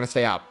you think they're going to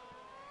stay out?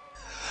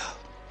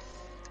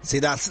 See,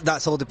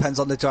 that's all depends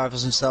on the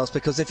drivers themselves,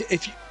 because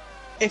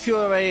if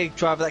you're a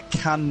driver that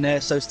can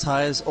nurse those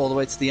tyres all the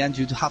way to the end,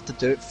 you'd have to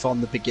do it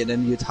from the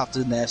beginning. You'd have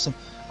to nurse them.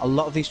 A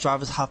lot of these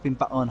drivers have been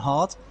battling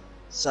hard,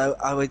 so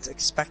I would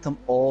expect them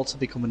all to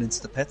be coming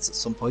into the pits at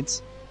some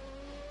point.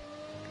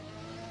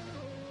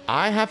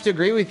 I have to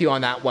agree with you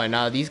on that one.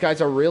 These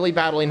guys are really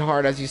battling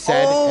hard, as you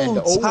said.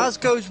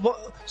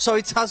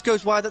 Taz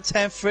goes wide at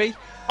turn 3.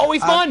 Oh,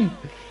 he's won!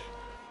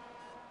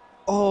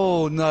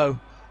 Oh, no.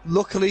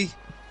 Luckily,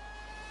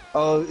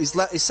 he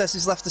says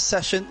he's left the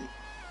session.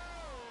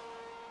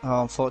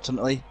 Oh,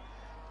 unfortunately.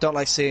 Don't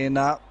like seeing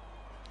that.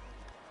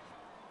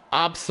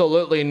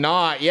 Absolutely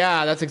not.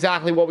 Yeah, that's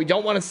exactly what we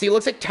don't want to see.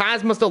 Looks like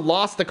Taz must have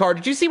lost the car.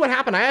 Did you see what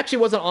happened? I actually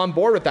wasn't on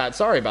board with that.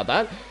 Sorry about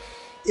that.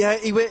 Yeah,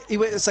 he went.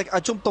 It's like I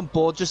jumped on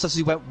board just as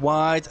he went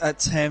wide at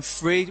turn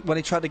 3. When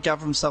he tried to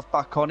gather himself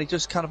back on, he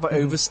just kind of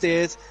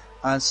oversteered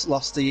and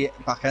lost the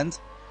back end.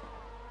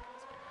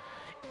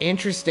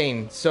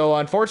 Interesting. So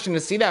unfortunate to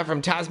see that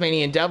from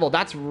Tasmanian Devil.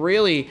 That's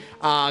really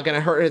going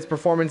to hurt his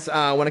performance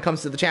when it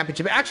comes to the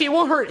championship. Actually, it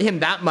won't hurt him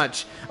that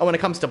much when it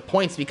comes to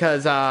points,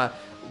 because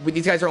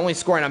these guys are only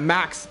scoring a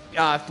max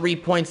 3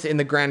 points in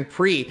the Grand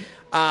Prix.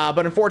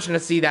 But unfortunate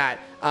to see that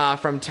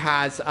from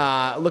Taz.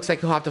 Looks like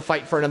he'll have to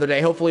fight for another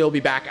day. Hopefully he'll be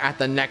back at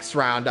the next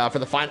round for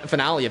the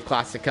finale of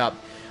Classic Cup.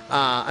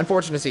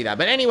 Unfortunate to see that.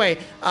 But anyway,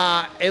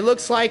 it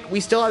looks like we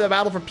still have the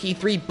battle for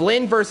P3.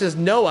 Blinn versus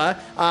Noah.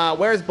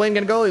 Where is Blinn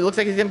going to go? He looks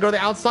like he's going to go to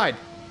the outside.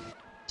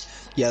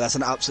 Yeah, that's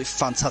an absolutely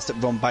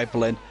fantastic run by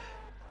Blinn.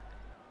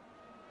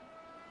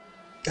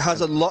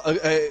 Has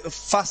a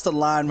faster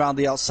line around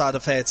the outside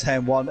of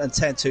turn 1, and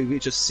turn 2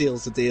 it just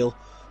seals the deal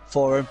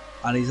for him,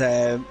 and he's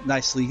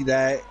nicely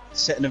there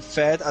sitting in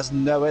third as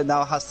Noah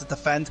now has to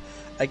defend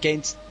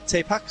against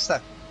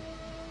Tapakster.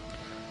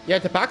 Yeah,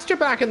 Tapakster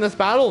back in this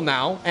battle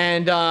now,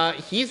 and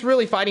he's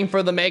really fighting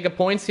for the mega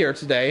points here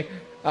today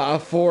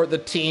for the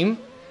team,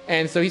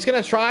 and so he's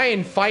going to try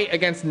and fight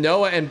against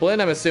Noah and Blinn,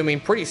 I'm assuming,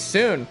 pretty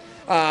soon.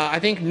 I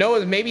think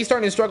Noah's maybe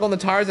starting to struggle on the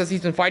tires, as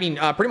he's been fighting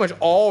pretty much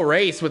all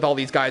race with all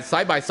these guys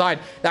side by side.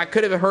 That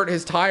could have hurt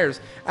his tires,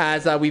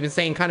 as we've been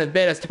saying kind of a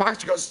bit, as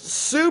Tapakster goes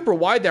super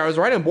wide there. I was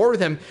right on board with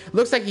him.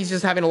 Looks like he's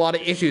just having a lot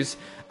of issues.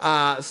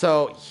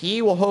 So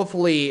he will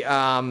hopefully...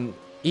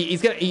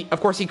 of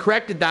course, he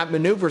corrected that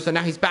maneuver, so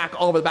now he's back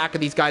all over the back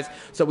of these guys.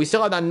 So we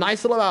still have that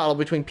nice little battle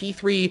between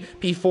P3,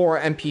 P4,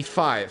 and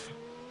P5.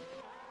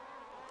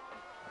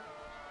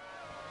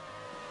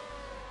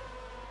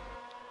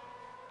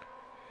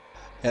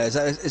 Yeah,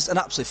 it's an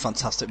absolutely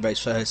fantastic race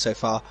for her so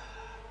far.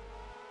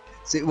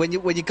 See, when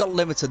you got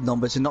limited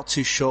numbers, you're not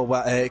too sure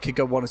where it could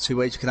go one or two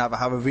ways. You can either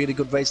have a really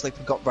good race like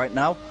we've got right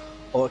now,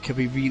 or it could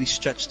be really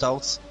stretched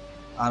out.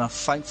 And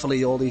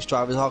thankfully, all these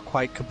drivers are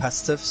quite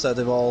competitive, so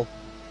they're all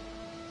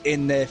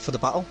in there for the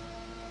battle.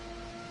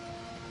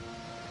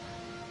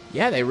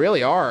 Yeah, they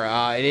really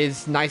are. It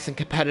is nice and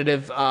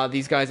competitive.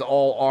 These guys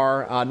all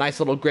are. Nice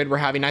little grid we're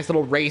having. Nice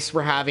little race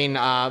we're having.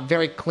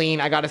 Very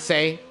clean, I gotta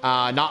say.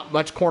 Not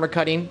much corner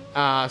cutting.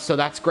 So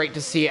that's great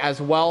to see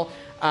as well.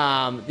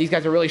 These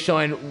guys are really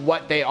showing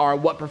what they are,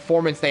 what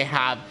performance they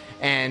have.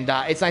 And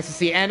it's nice to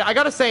see. And I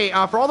gotta say,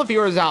 for all the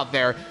viewers out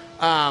there,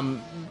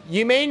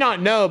 you may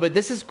not know, but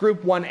this is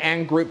Group 1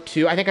 and Group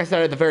 2. I think I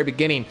said it at the very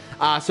beginning.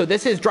 So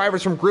this is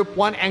drivers from Group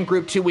 1 and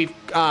Group 2. We've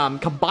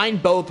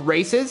combined both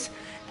races.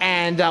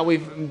 And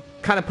we've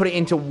kind of put it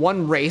into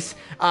one race.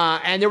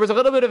 And there was a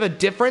little bit of a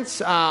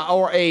difference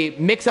or a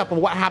mix-up of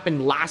what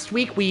happened last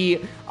week.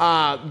 We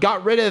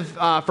got rid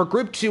of, for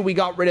Group 2, we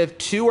got rid of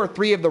 2 or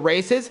 3 of the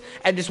races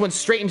and just went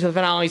straight into the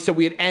finale, so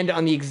we'd end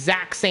on the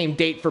exact same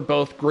date for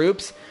both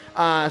groups.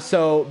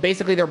 So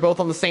basically, they're both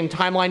on the same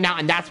timeline now,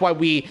 and that's why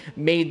we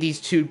made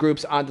these 2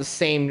 groups on the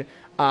same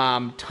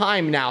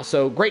time now.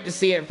 So great to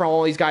see it from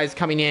all these guys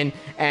coming in,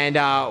 and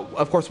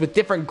of course with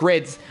different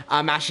grids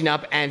mashing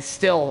up and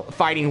still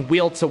fighting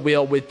wheel to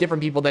wheel with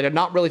different people that are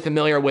not really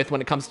familiar with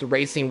when it comes to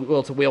racing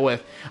wheel to wheel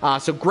with.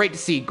 So great to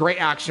see, great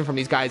action from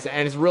these guys,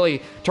 and it's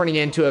really turning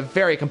into a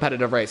very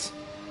competitive race.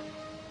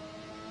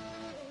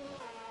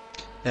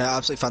 Yeah,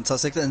 absolutely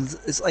fantastic. And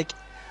it's like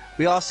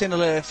we are seeing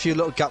a few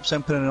little gaps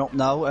opening up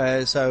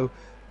now. So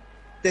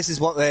this is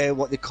what they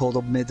call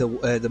the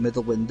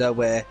middle window,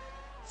 where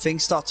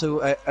things start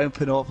to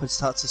open up and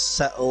start to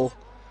settle,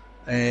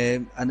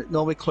 and it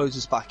normally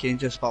closes back in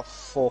just about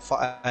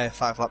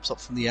 5 laps up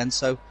from the end.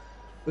 So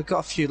we've got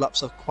a few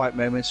laps of quiet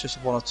moments, just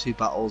 1 or 2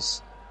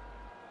 battles.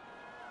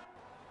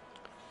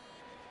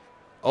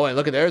 Oh, and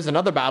look at, there's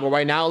another battle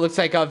right now. It looks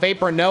like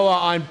Vapor Noah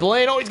on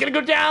Blaine. Oh, he's going to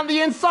go down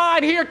the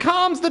inside. Here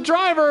comes the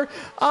driver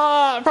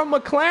from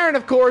McLaren,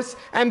 of course.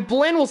 And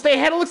Blaine will stay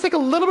ahead. It looks like a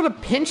little bit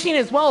of pinching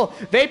as well.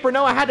 Vapor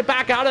Noah had to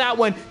back out of that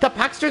one. The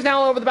Paxter's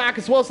now over the back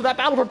as well. So that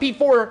battle for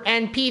P4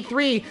 and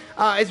P3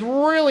 is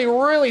really,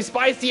 really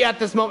spicy at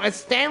this moment. As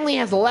Stanley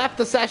has left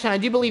the session, I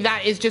do believe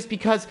that is just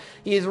because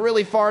he is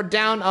really far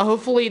down.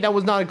 Hopefully that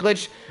was not a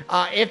glitch.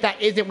 If that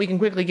isn't, we can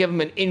quickly give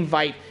him an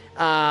invite.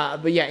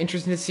 But yeah,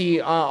 interesting to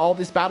see all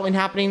this battling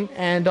happening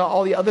and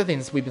all the other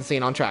things we've been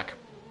seeing on track.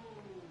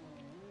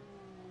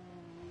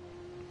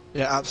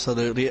 Yeah,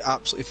 absolutely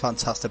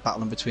fantastic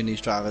battling between these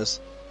drivers.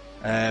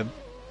 As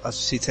you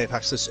see,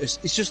 Tapex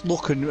is just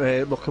looking,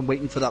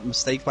 waiting for that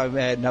mistake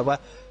by Noah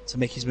to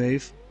make his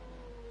move.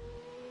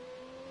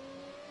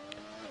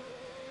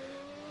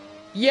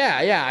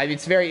 Yeah,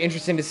 it's very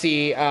interesting to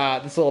see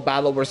this little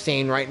battle we're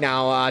seeing right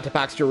now.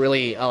 Tapaxter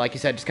really, like you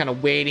said, just kind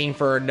of waiting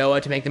for Noah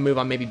to make the move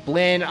on maybe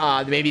Blinn.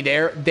 Maybe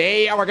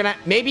they are gonna,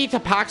 maybe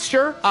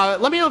Tapaxter.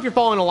 Let me know if you're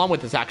following along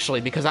with this, actually,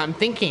 because I'm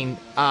thinking,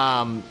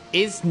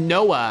 is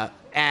Noah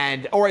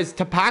or is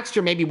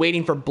Tapaxter maybe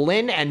waiting for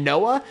Blinn and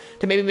Noah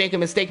to maybe make a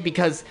mistake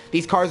because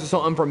these cars are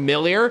so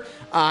unfamiliar,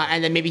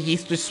 and then maybe he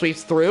just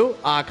sweeps through,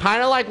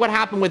 kind of like what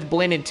happened with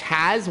Blinn and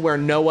Taz, where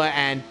Noah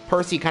and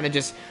Percy kind of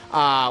just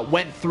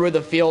went through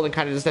the field and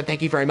kind of just said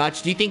thank you very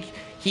much. Do you think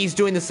he's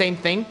doing the same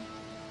thing?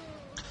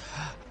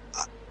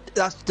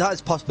 That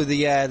is possibly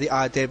the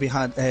idea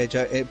behind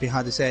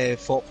this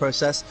thought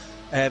process,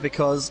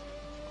 because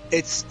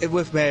it's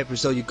with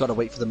Brazil, you've got to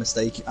wait for the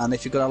mistake, and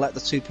if you're going to let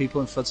the 2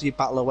 people in front of you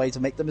battle away to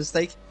make the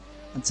mistake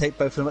and take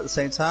both of them at the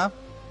same time,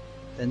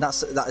 then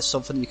that is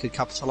something that you could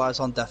capitalise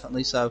on,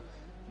 definitely. So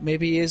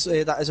maybe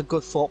that is a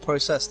good thought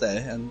process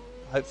there, and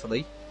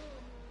hopefully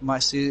we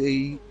might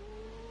see.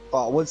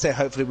 Well, I wouldn't say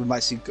hopefully we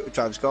might see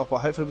drivers go off, but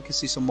hopefully we can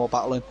see some more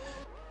battling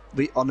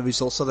on the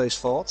results of those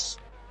thoughts.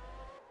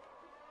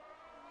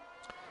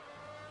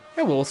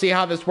 Yeah, we'll see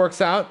how this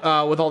works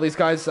out with all these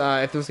guys,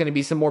 if there's going to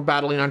be some more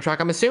battling on track.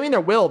 I'm assuming there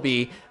will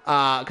be,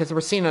 because we're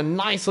seeing a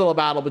nice little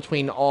battle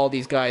between all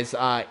these guys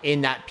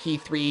in that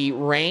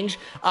P3 range.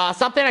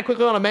 Something I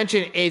quickly want to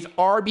mention is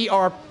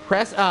RBR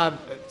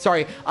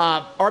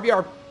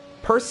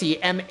Percy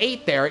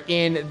M8 there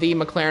in the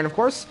McLaren, of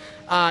course.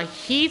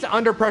 He's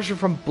under pressure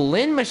from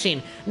Blinn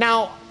Machine.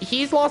 Now,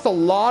 he's lost a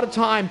lot of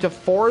time to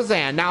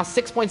Forzan, now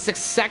 6.6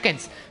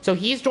 seconds. So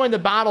he's joined the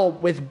battle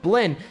with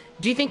Blinn.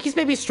 Do you think he's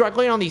maybe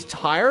struggling on these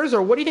tires,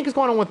 or what do you think is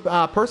going on with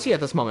Percy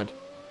at this moment?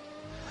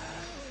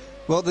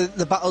 Well,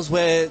 the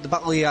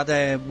battle he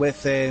had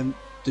with the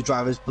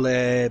drivers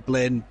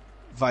Blinn,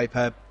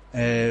 Viper,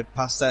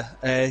 Pasta,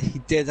 he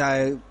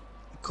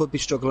could be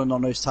struggling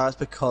on those tires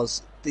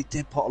because they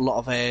did put a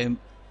lot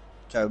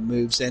of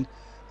moves in.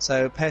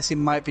 So Percy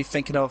might be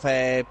thinking of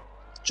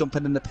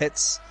jumping in the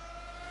pits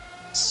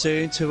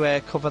soon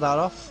to cover that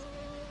off.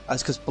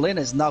 As because Blinn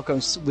is now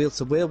going wheel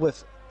to wheel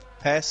with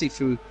Percy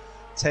through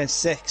turn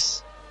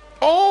 6.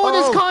 Oh,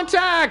 there's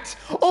contact!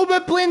 Oh,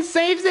 but Blinn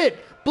saves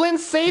it! Blinn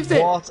saves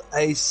it! What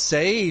a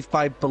save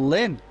by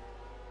Blinn.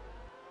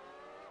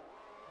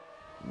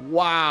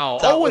 Wow.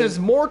 And there's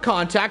more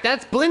contact.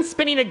 That's Blinn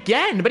spinning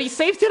again, but he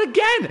saved it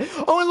again.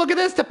 Oh, and look at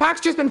this.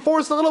 Tapaxter's been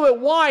forced a little bit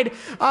wide.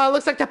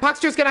 Looks like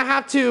Tapaxter's going to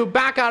have to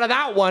back out of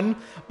that one.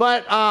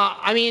 But,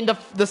 I mean,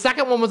 the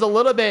second one was a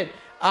little bit...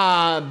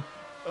 the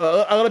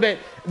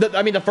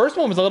first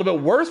one was a little bit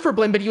worse for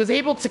Blinn, but he was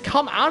able to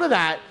come out of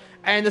that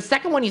And the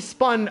second one he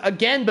spun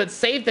again, but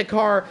saved the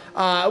car.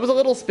 It was a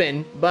little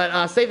spin,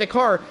 but saved the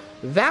car.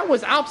 That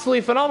was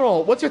absolutely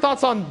phenomenal. What's your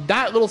thoughts on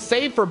that little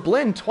save for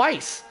Blin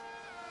twice?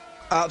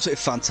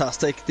 Absolutely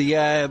fantastic.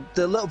 The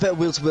little bit of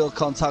wheel-to-wheel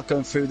contact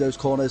going through those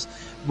corners,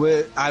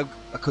 I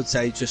could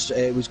say just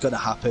it was going to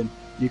happen.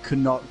 You could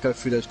not go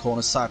through those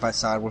corners side by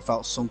side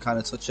without some kind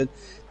of touching.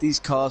 These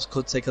cars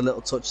could take a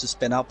little touch to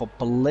spin out, but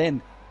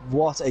Blin,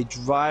 what a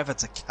driver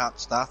to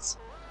catch that.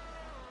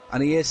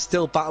 And he is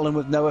still battling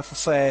with Noah for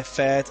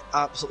third.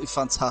 Absolutely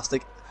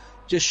fantastic.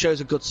 Just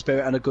shows a good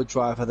spirit and a good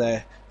driver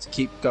there to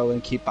keep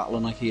going, keep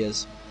battling like he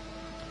is.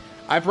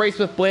 I've raced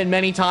with Blin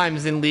many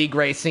times in league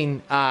racing.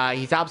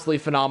 He's absolutely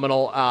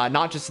phenomenal,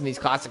 not just in these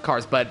classic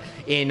cars, but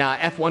in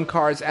F1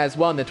 cars as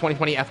well, in the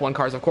 2020 F1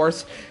 cars, of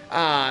course.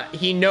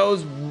 He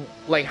knows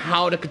like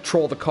how to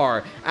control the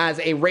car as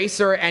a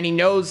racer, and he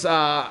knows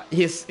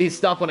his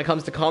stuff when it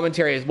comes to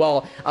commentary as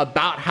well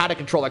about how to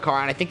control the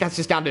car. And I think that's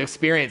just down to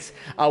experience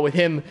with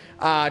him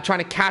trying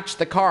to catch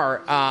the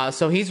car.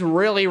 So he's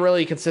really,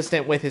 really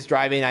consistent with his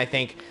driving, I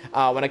think,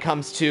 when it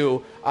comes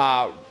to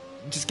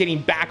just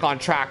getting back on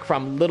track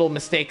from little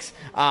mistakes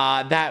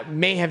that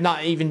may have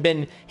not even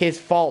been his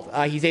fault.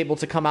 He's able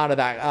to come out of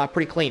that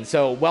pretty clean.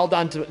 So well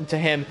done to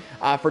him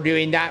for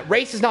doing that.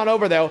 Race is not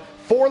over though.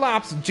 4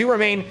 laps do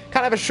remain.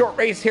 Kind of a short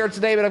race here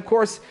today, but of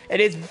course it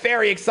is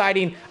very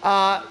exciting.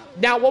 Now,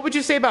 what would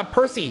you say about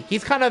Percy?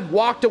 He's kind of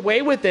walked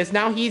away with this.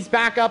 Now he's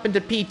back up into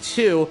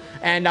P2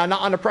 and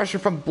not under pressure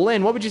from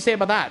Blin. What would you say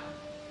about that?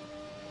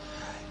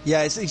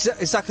 Yeah, it's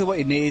exactly what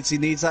he needs. He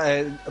needs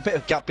a bit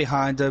of gap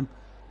behind him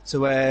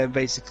to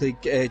basically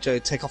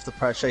take off the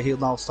pressure. He'll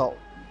now start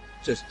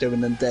just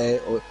doing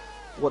or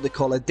what they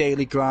call a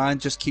daily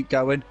grind, just keep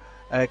going,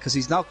 because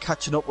he's now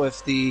catching up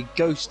with the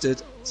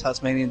ghosted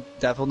Tasmanian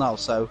Devil now.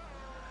 So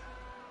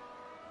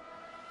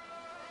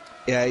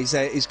yeah, he's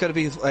going to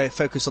be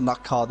focused on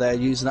that car there,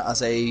 using it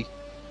as a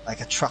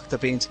tractor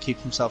beam to keep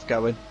himself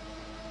going.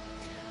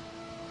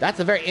 That's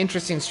a very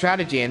interesting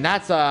strategy, and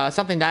that's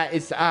something that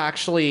is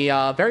actually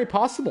very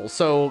possible.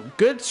 So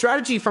good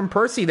strategy from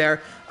Percy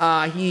there.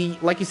 He,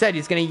 like you said,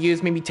 he's going to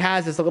use maybe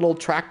Taz as a little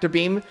tractor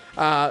beam.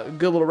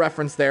 Good little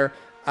reference there.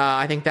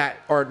 I think that,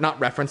 or not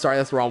reference, sorry,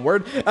 that's the wrong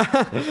word.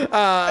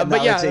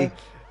 But yeah.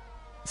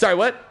 Sorry,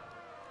 what?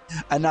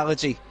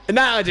 Analogy,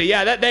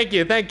 yeah, thank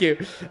you.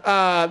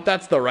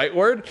 That's the right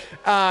word.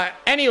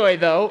 Anyway,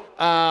 though,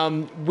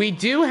 we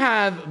do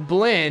have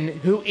Blin,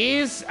 who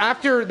is,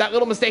 after that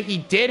little mistake he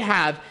did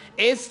have,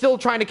 is still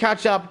trying to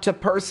catch up to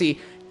Percy.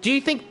 Do you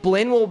think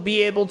Blin will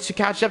be able to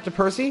catch up to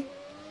Percy?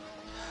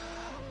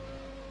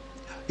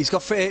 He's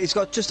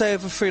got just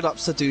over 3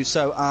 laps to do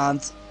so,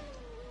 and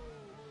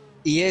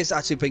he is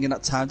actually bringing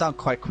that time down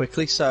quite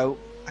quickly, so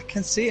I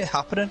can see it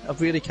happening. I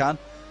really can.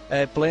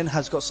 Blin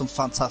has got some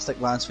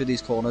fantastic lines through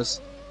these corners,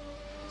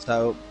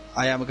 so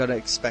I am going to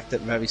expect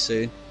it very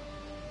soon.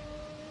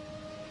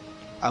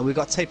 And we've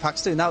got Tay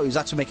Paxton now, who's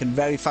actually making a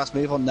very fast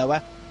move on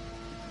Noah.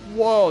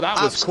 Whoa, that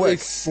was absolutely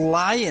quick.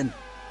 Flying.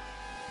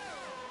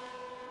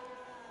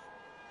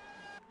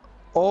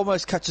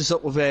 Almost catches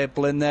up with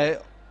Blin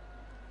there.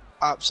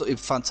 Absolutely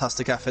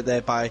fantastic effort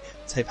there by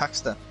Tay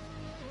Paxton.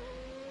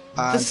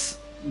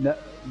 And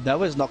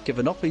Noah's not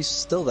giving up, he's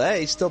still there,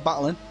 he's still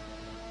battling.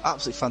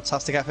 Absolutely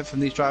fantastic effort from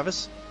these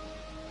drivers.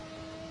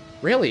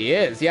 Really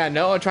is. Yeah,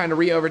 Noah trying to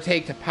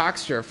re-overtake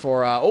Tapakster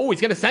for...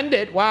 he's going to send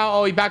it. Wow.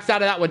 Oh, he backs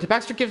out of that one.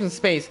 Tapakster gives him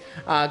space.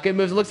 Good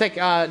moves. It looks like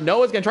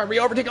Noah's going to try to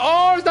re-overtake.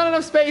 Oh, there's not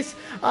enough space.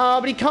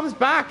 But he comes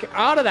back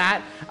out of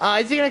that.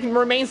 Is he going to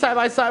remain side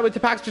by side with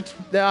Tapakster?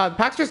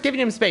 Tapakster's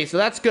giving him space, so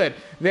that's good.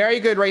 Very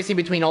good racing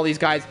between all these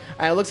guys.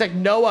 It looks like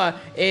Noah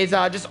is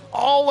just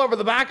all over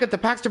the back of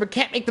Tapakster, but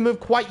can't make the move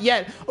quite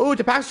yet. Oh,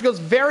 Tapakster goes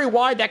very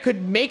wide. That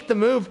could make the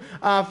move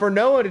for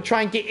Noah to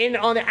try and get in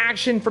on the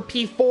action for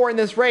P4 in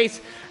this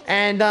race.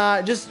 And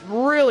just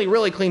really,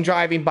 really clean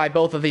driving by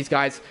both of these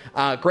guys.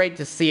 Great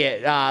to see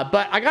it.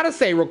 But I gotta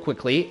say real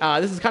quickly,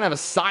 this is kind of a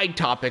side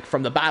topic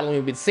from the battle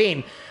we've been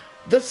seeing.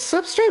 The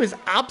slipstream is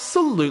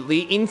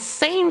absolutely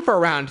insane for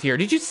around here.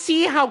 Did you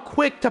see how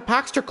quick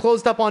Tapakster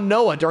closed up on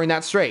Noah during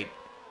that straight?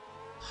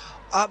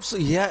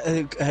 Absolutely,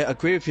 yeah. I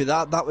agree with you.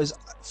 That was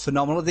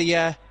phenomenal.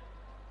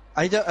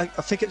 I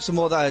think it's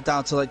more that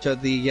down to like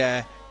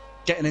the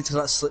getting into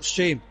that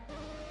slipstream,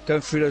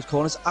 going through those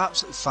corners.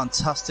 Absolutely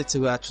fantastic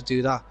to actually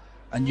do that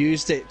and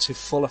used it to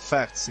full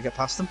effect to get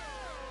past them.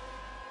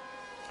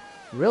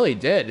 Really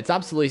did. It's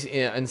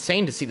absolutely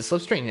insane to see the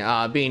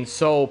slipstream being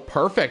so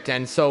perfect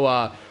and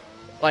so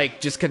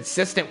like just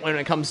consistent when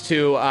it comes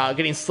to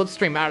getting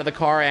slipstream out of the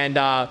car and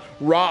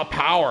raw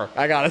power,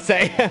 I gotta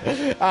say.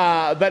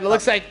 But it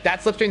looks like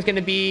that slipstream is going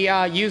to be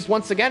used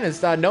once again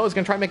as Noah's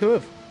going to try and make a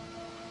move.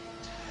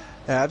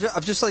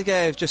 I've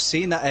just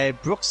seen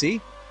that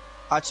Brooksy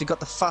actually got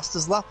the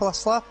fastest lap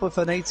last lap with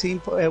an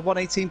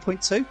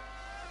 118.2.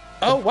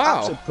 Oh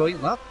wow!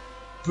 Absolute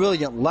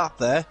brilliant lap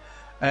there,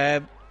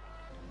 and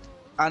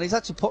he's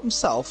actually put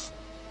himself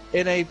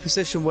in a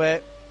position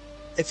where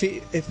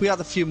if we had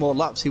a few more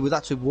laps, he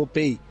would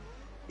be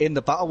in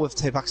the battle with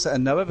Tapakster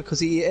and Noah, because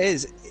he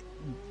is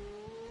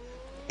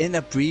in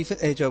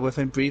a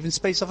within breathing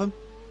space of him.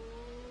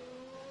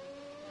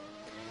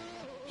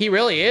 He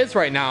really is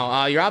right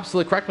now. You're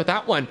absolutely correct with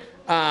that one.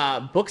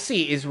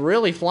 Booksy is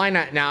really flying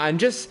at now, and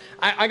just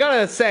I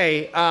gotta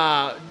say,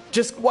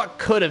 just what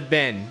could have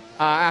been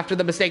after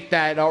the mistake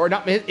that, or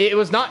not, it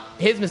was not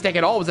his mistake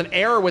at all. It was an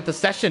error with the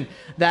session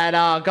that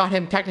got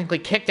him technically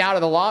kicked out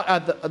of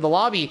the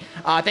lobby.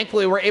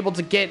 Thankfully, we were able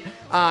to get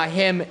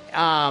him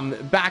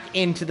back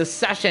into the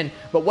session.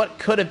 But what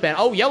could have been?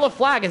 Oh, yellow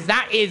flag!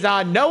 That is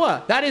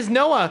Noah. That is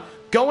Noah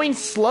going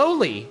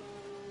slowly.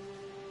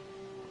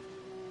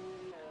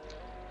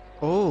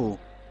 Oh.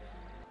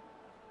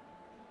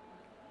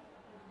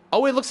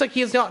 Oh, it looks like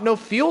he has got no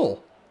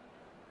fuel.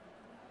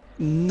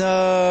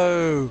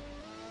 No.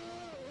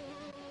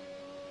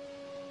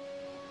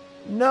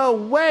 No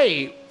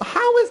way.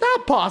 How is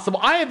that possible?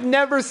 I have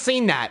never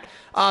seen that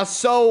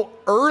so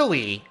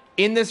early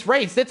in this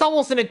race. It's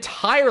almost an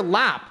entire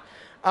lap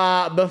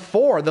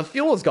before the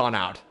fuel has gone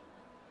out.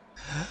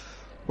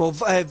 Well,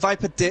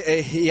 Viper,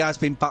 he has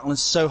been battling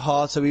so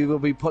hard, so he will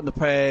be putting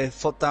the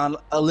foot down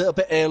a little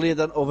bit earlier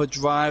than other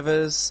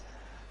drivers.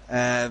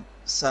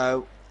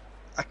 So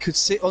I could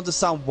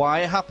understand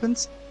why it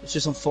happened. It's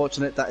just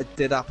unfortunate that it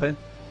did happen.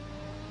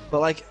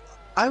 But like,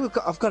 I've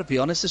got to be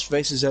honest, this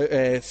race is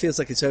feels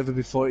like it's over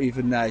before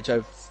even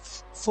Joe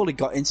fully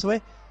got into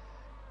it.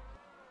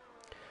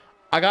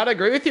 I gotta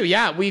agree with you.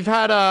 Yeah, we've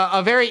had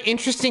a very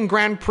interesting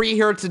Grand Prix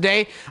here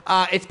today.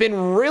 It's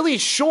been really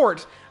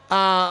short.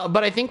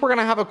 But I think we're going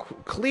to have a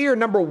clear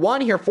number one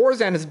here.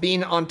 Forzan has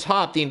been on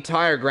top the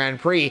entire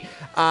Grand Prix.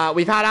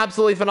 We've had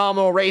absolutely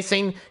phenomenal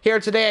racing here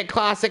today at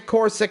Classic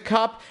Corsa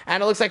Cup.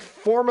 And it looks like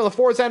Formula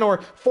Forzan, or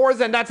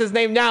Forzan, that's his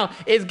name now,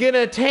 is going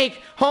to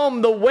take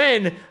home the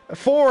win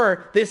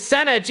for the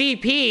Senna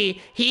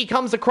GP. He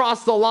comes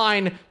across the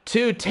line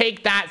to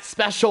take that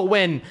special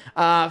win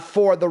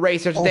for the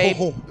racer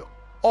today.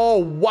 Oh,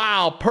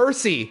 wow.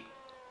 Percy.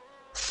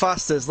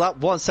 Fastest lap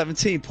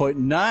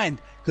 1:17.9.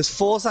 Because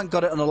Forzan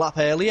got it on a lap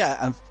earlier,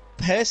 and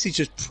Percy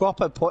just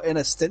proper put in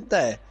a stint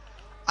there.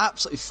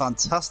 Absolutely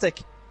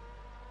fantastic.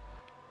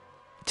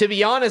 To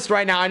be honest,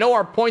 right now, I know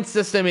our point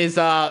system is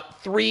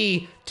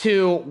 3,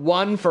 2,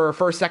 1 for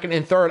first, second,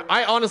 and third.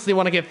 I honestly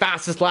want to give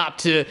fastest lap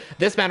to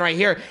this man right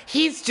here.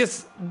 He's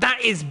just, that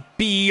is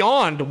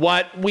beyond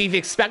what we've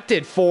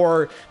expected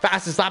for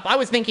fastest lap. I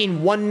was thinking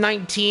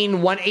 1:19,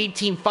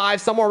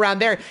 1:18.5, somewhere around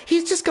there.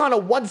 He's just gone a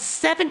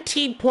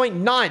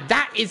 1:17.9.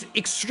 That is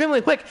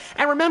extremely quick.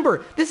 And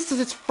remember, this is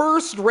his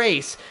first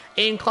race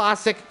in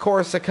Classic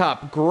Corsa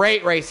Cup.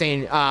 Great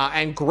racing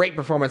and great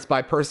performance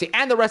by Percy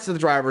and the rest of the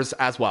drivers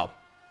as well.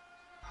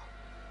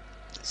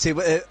 See,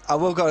 I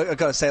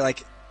gotta say,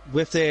 like,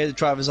 with the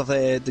drivers of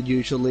the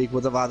usual league,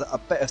 would have had a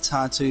bit of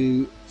time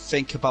to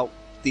think about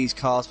these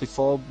cars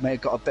before, may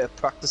have got a bit of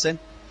practice in.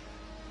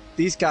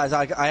 These guys,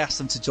 I asked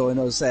them to join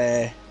us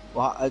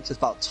just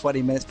about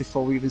 20 minutes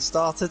before we even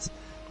started,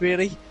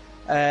 really.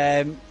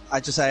 I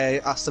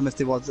asked them if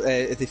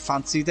they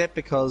fancied it,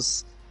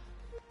 because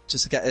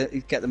just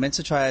to get them in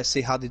to try to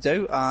see how they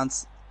do, and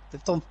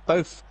they've done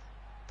both.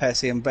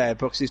 Percy and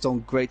Brooksy's done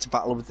great to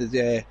battle with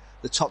the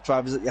top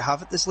drivers that you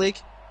have at this league.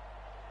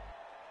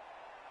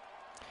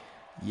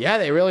 Yeah,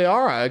 they really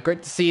are.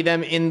 Great to see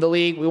them in the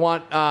league. We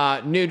want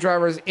new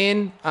drivers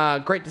in.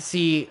 Great to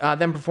see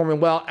them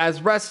performing well,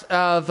 as rest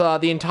of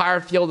the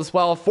entire field as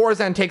well.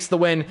 Forzan takes the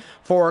win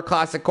for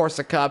Classic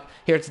Corsa Cup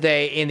here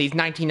today in these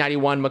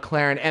 1991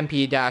 McLaren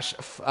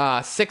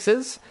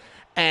MP-6s.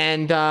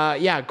 And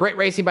yeah, great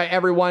racing by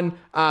everyone.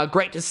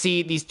 Great to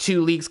see these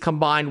two leagues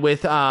combined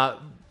with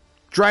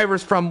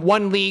drivers from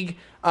one league,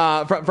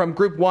 from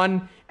Group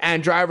 1,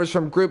 and drivers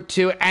from Group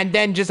 2, and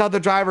then just other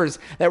drivers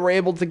that were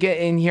able to get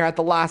in here at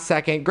the last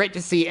second. Great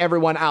to see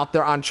everyone out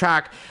there on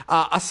track.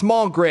 A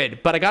small grid,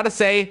 but I gotta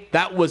say,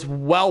 that was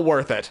well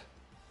worth it.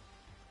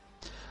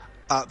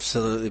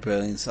 Absolutely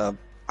brilliant.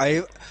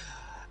 I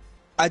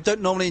don't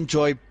normally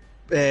enjoy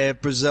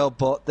Brazil,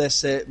 but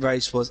this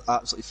race was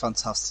absolutely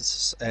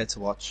fantastic to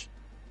watch.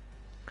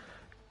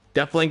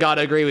 Definitely got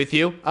to agree with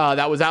you.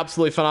 That was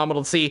absolutely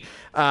phenomenal to see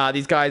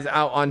these guys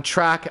out on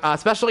track,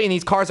 especially in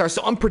these cars that are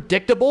so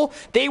unpredictable.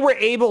 They were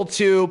able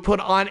to put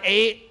on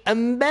a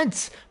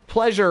immense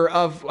pleasure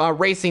of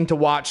racing to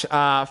watch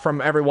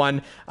from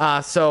everyone.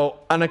 So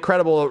an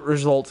incredible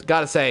result. Got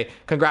to say,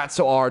 congrats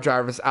to all our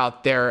drivers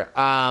out there.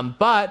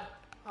 But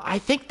I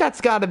think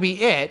that's got to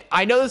be it.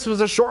 I know this was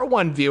a short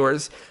one,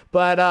 viewers,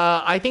 but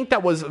I think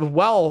that was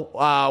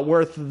well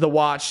worth the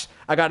watch.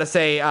 I got to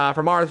say,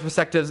 from our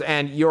perspectives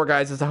and your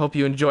guys', I hope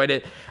you enjoyed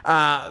it.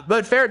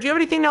 But Ferret, do you have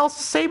anything else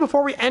to say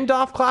before we end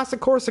off Classic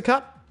Corsa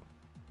Cup?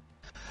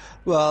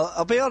 Well,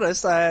 I'll be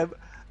honest. I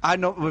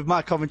know with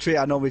my commentary,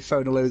 I know we've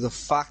thrown a load of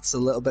facts, a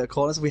little bit of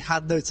corners. We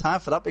had no time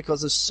for that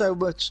because there's so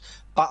much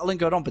battling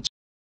going on. But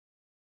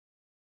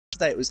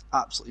today it was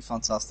absolutely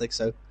fantastic.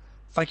 So,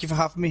 thank you for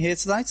having me here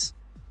tonight.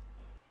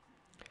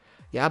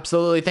 Yeah,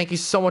 absolutely. Thank you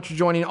so much for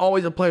joining.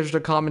 Always a pleasure to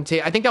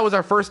commentate. I think that was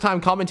our first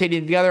time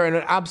commentating together, and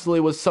it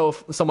absolutely was so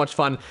much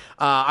fun.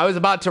 I was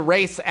about to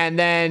race and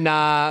then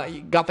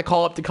got the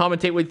call up to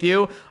commentate with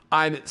you.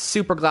 I'm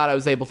super glad I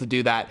was able to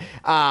do that.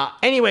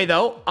 Anyway,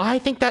 though, I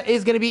think that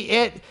is going to be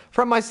it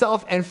from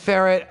myself and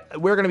Ferret.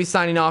 We're going to be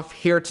signing off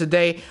here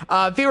today.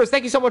 Viewers,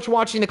 thank you so much for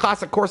watching the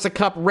Classic Corsa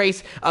Cup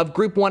race of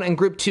Group 1 and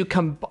Group 2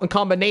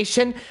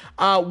 combination.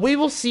 We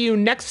will see you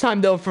next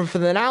time, though, for the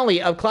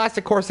finale of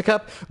Classic Corsa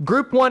Cup.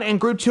 Group 1 and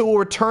Group 2 will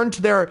return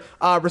to their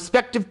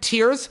respective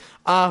tiers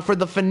for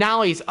the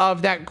finales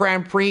of that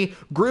Grand Prix.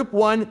 Group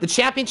 1, the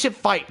championship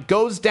fight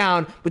goes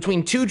down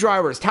between two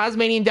drivers,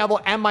 Tasmanian Devil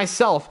and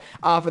myself,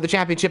 for the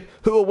championship.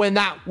 Who will win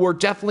that? We're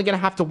definitely going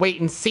to have to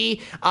wait and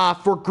see.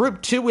 For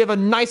Group 2, we have a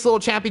nice little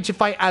championship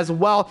fight as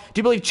well. Do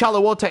you believe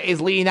Chalawota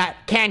is leading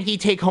that? Can he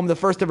take home the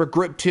first ever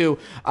Group 2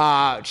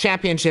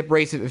 championship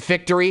race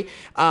victory?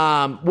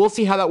 We'll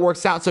see how that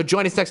works out. So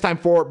join us next time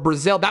for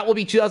Brazil. That will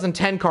be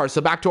 2010 cars.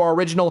 So back to our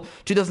original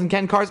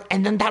 2010 cars.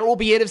 And then that will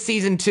be it of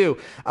season 2.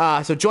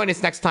 So join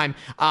us next time.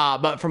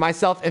 But for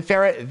myself and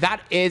Ferret,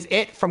 that is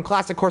it from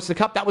Classic Corsa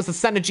Cup. That was the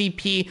Senna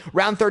GP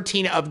round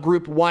 13 of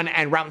Group 1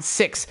 and round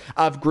 6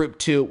 of Group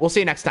 2. We'll see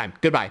you next time.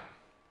 Goodbye.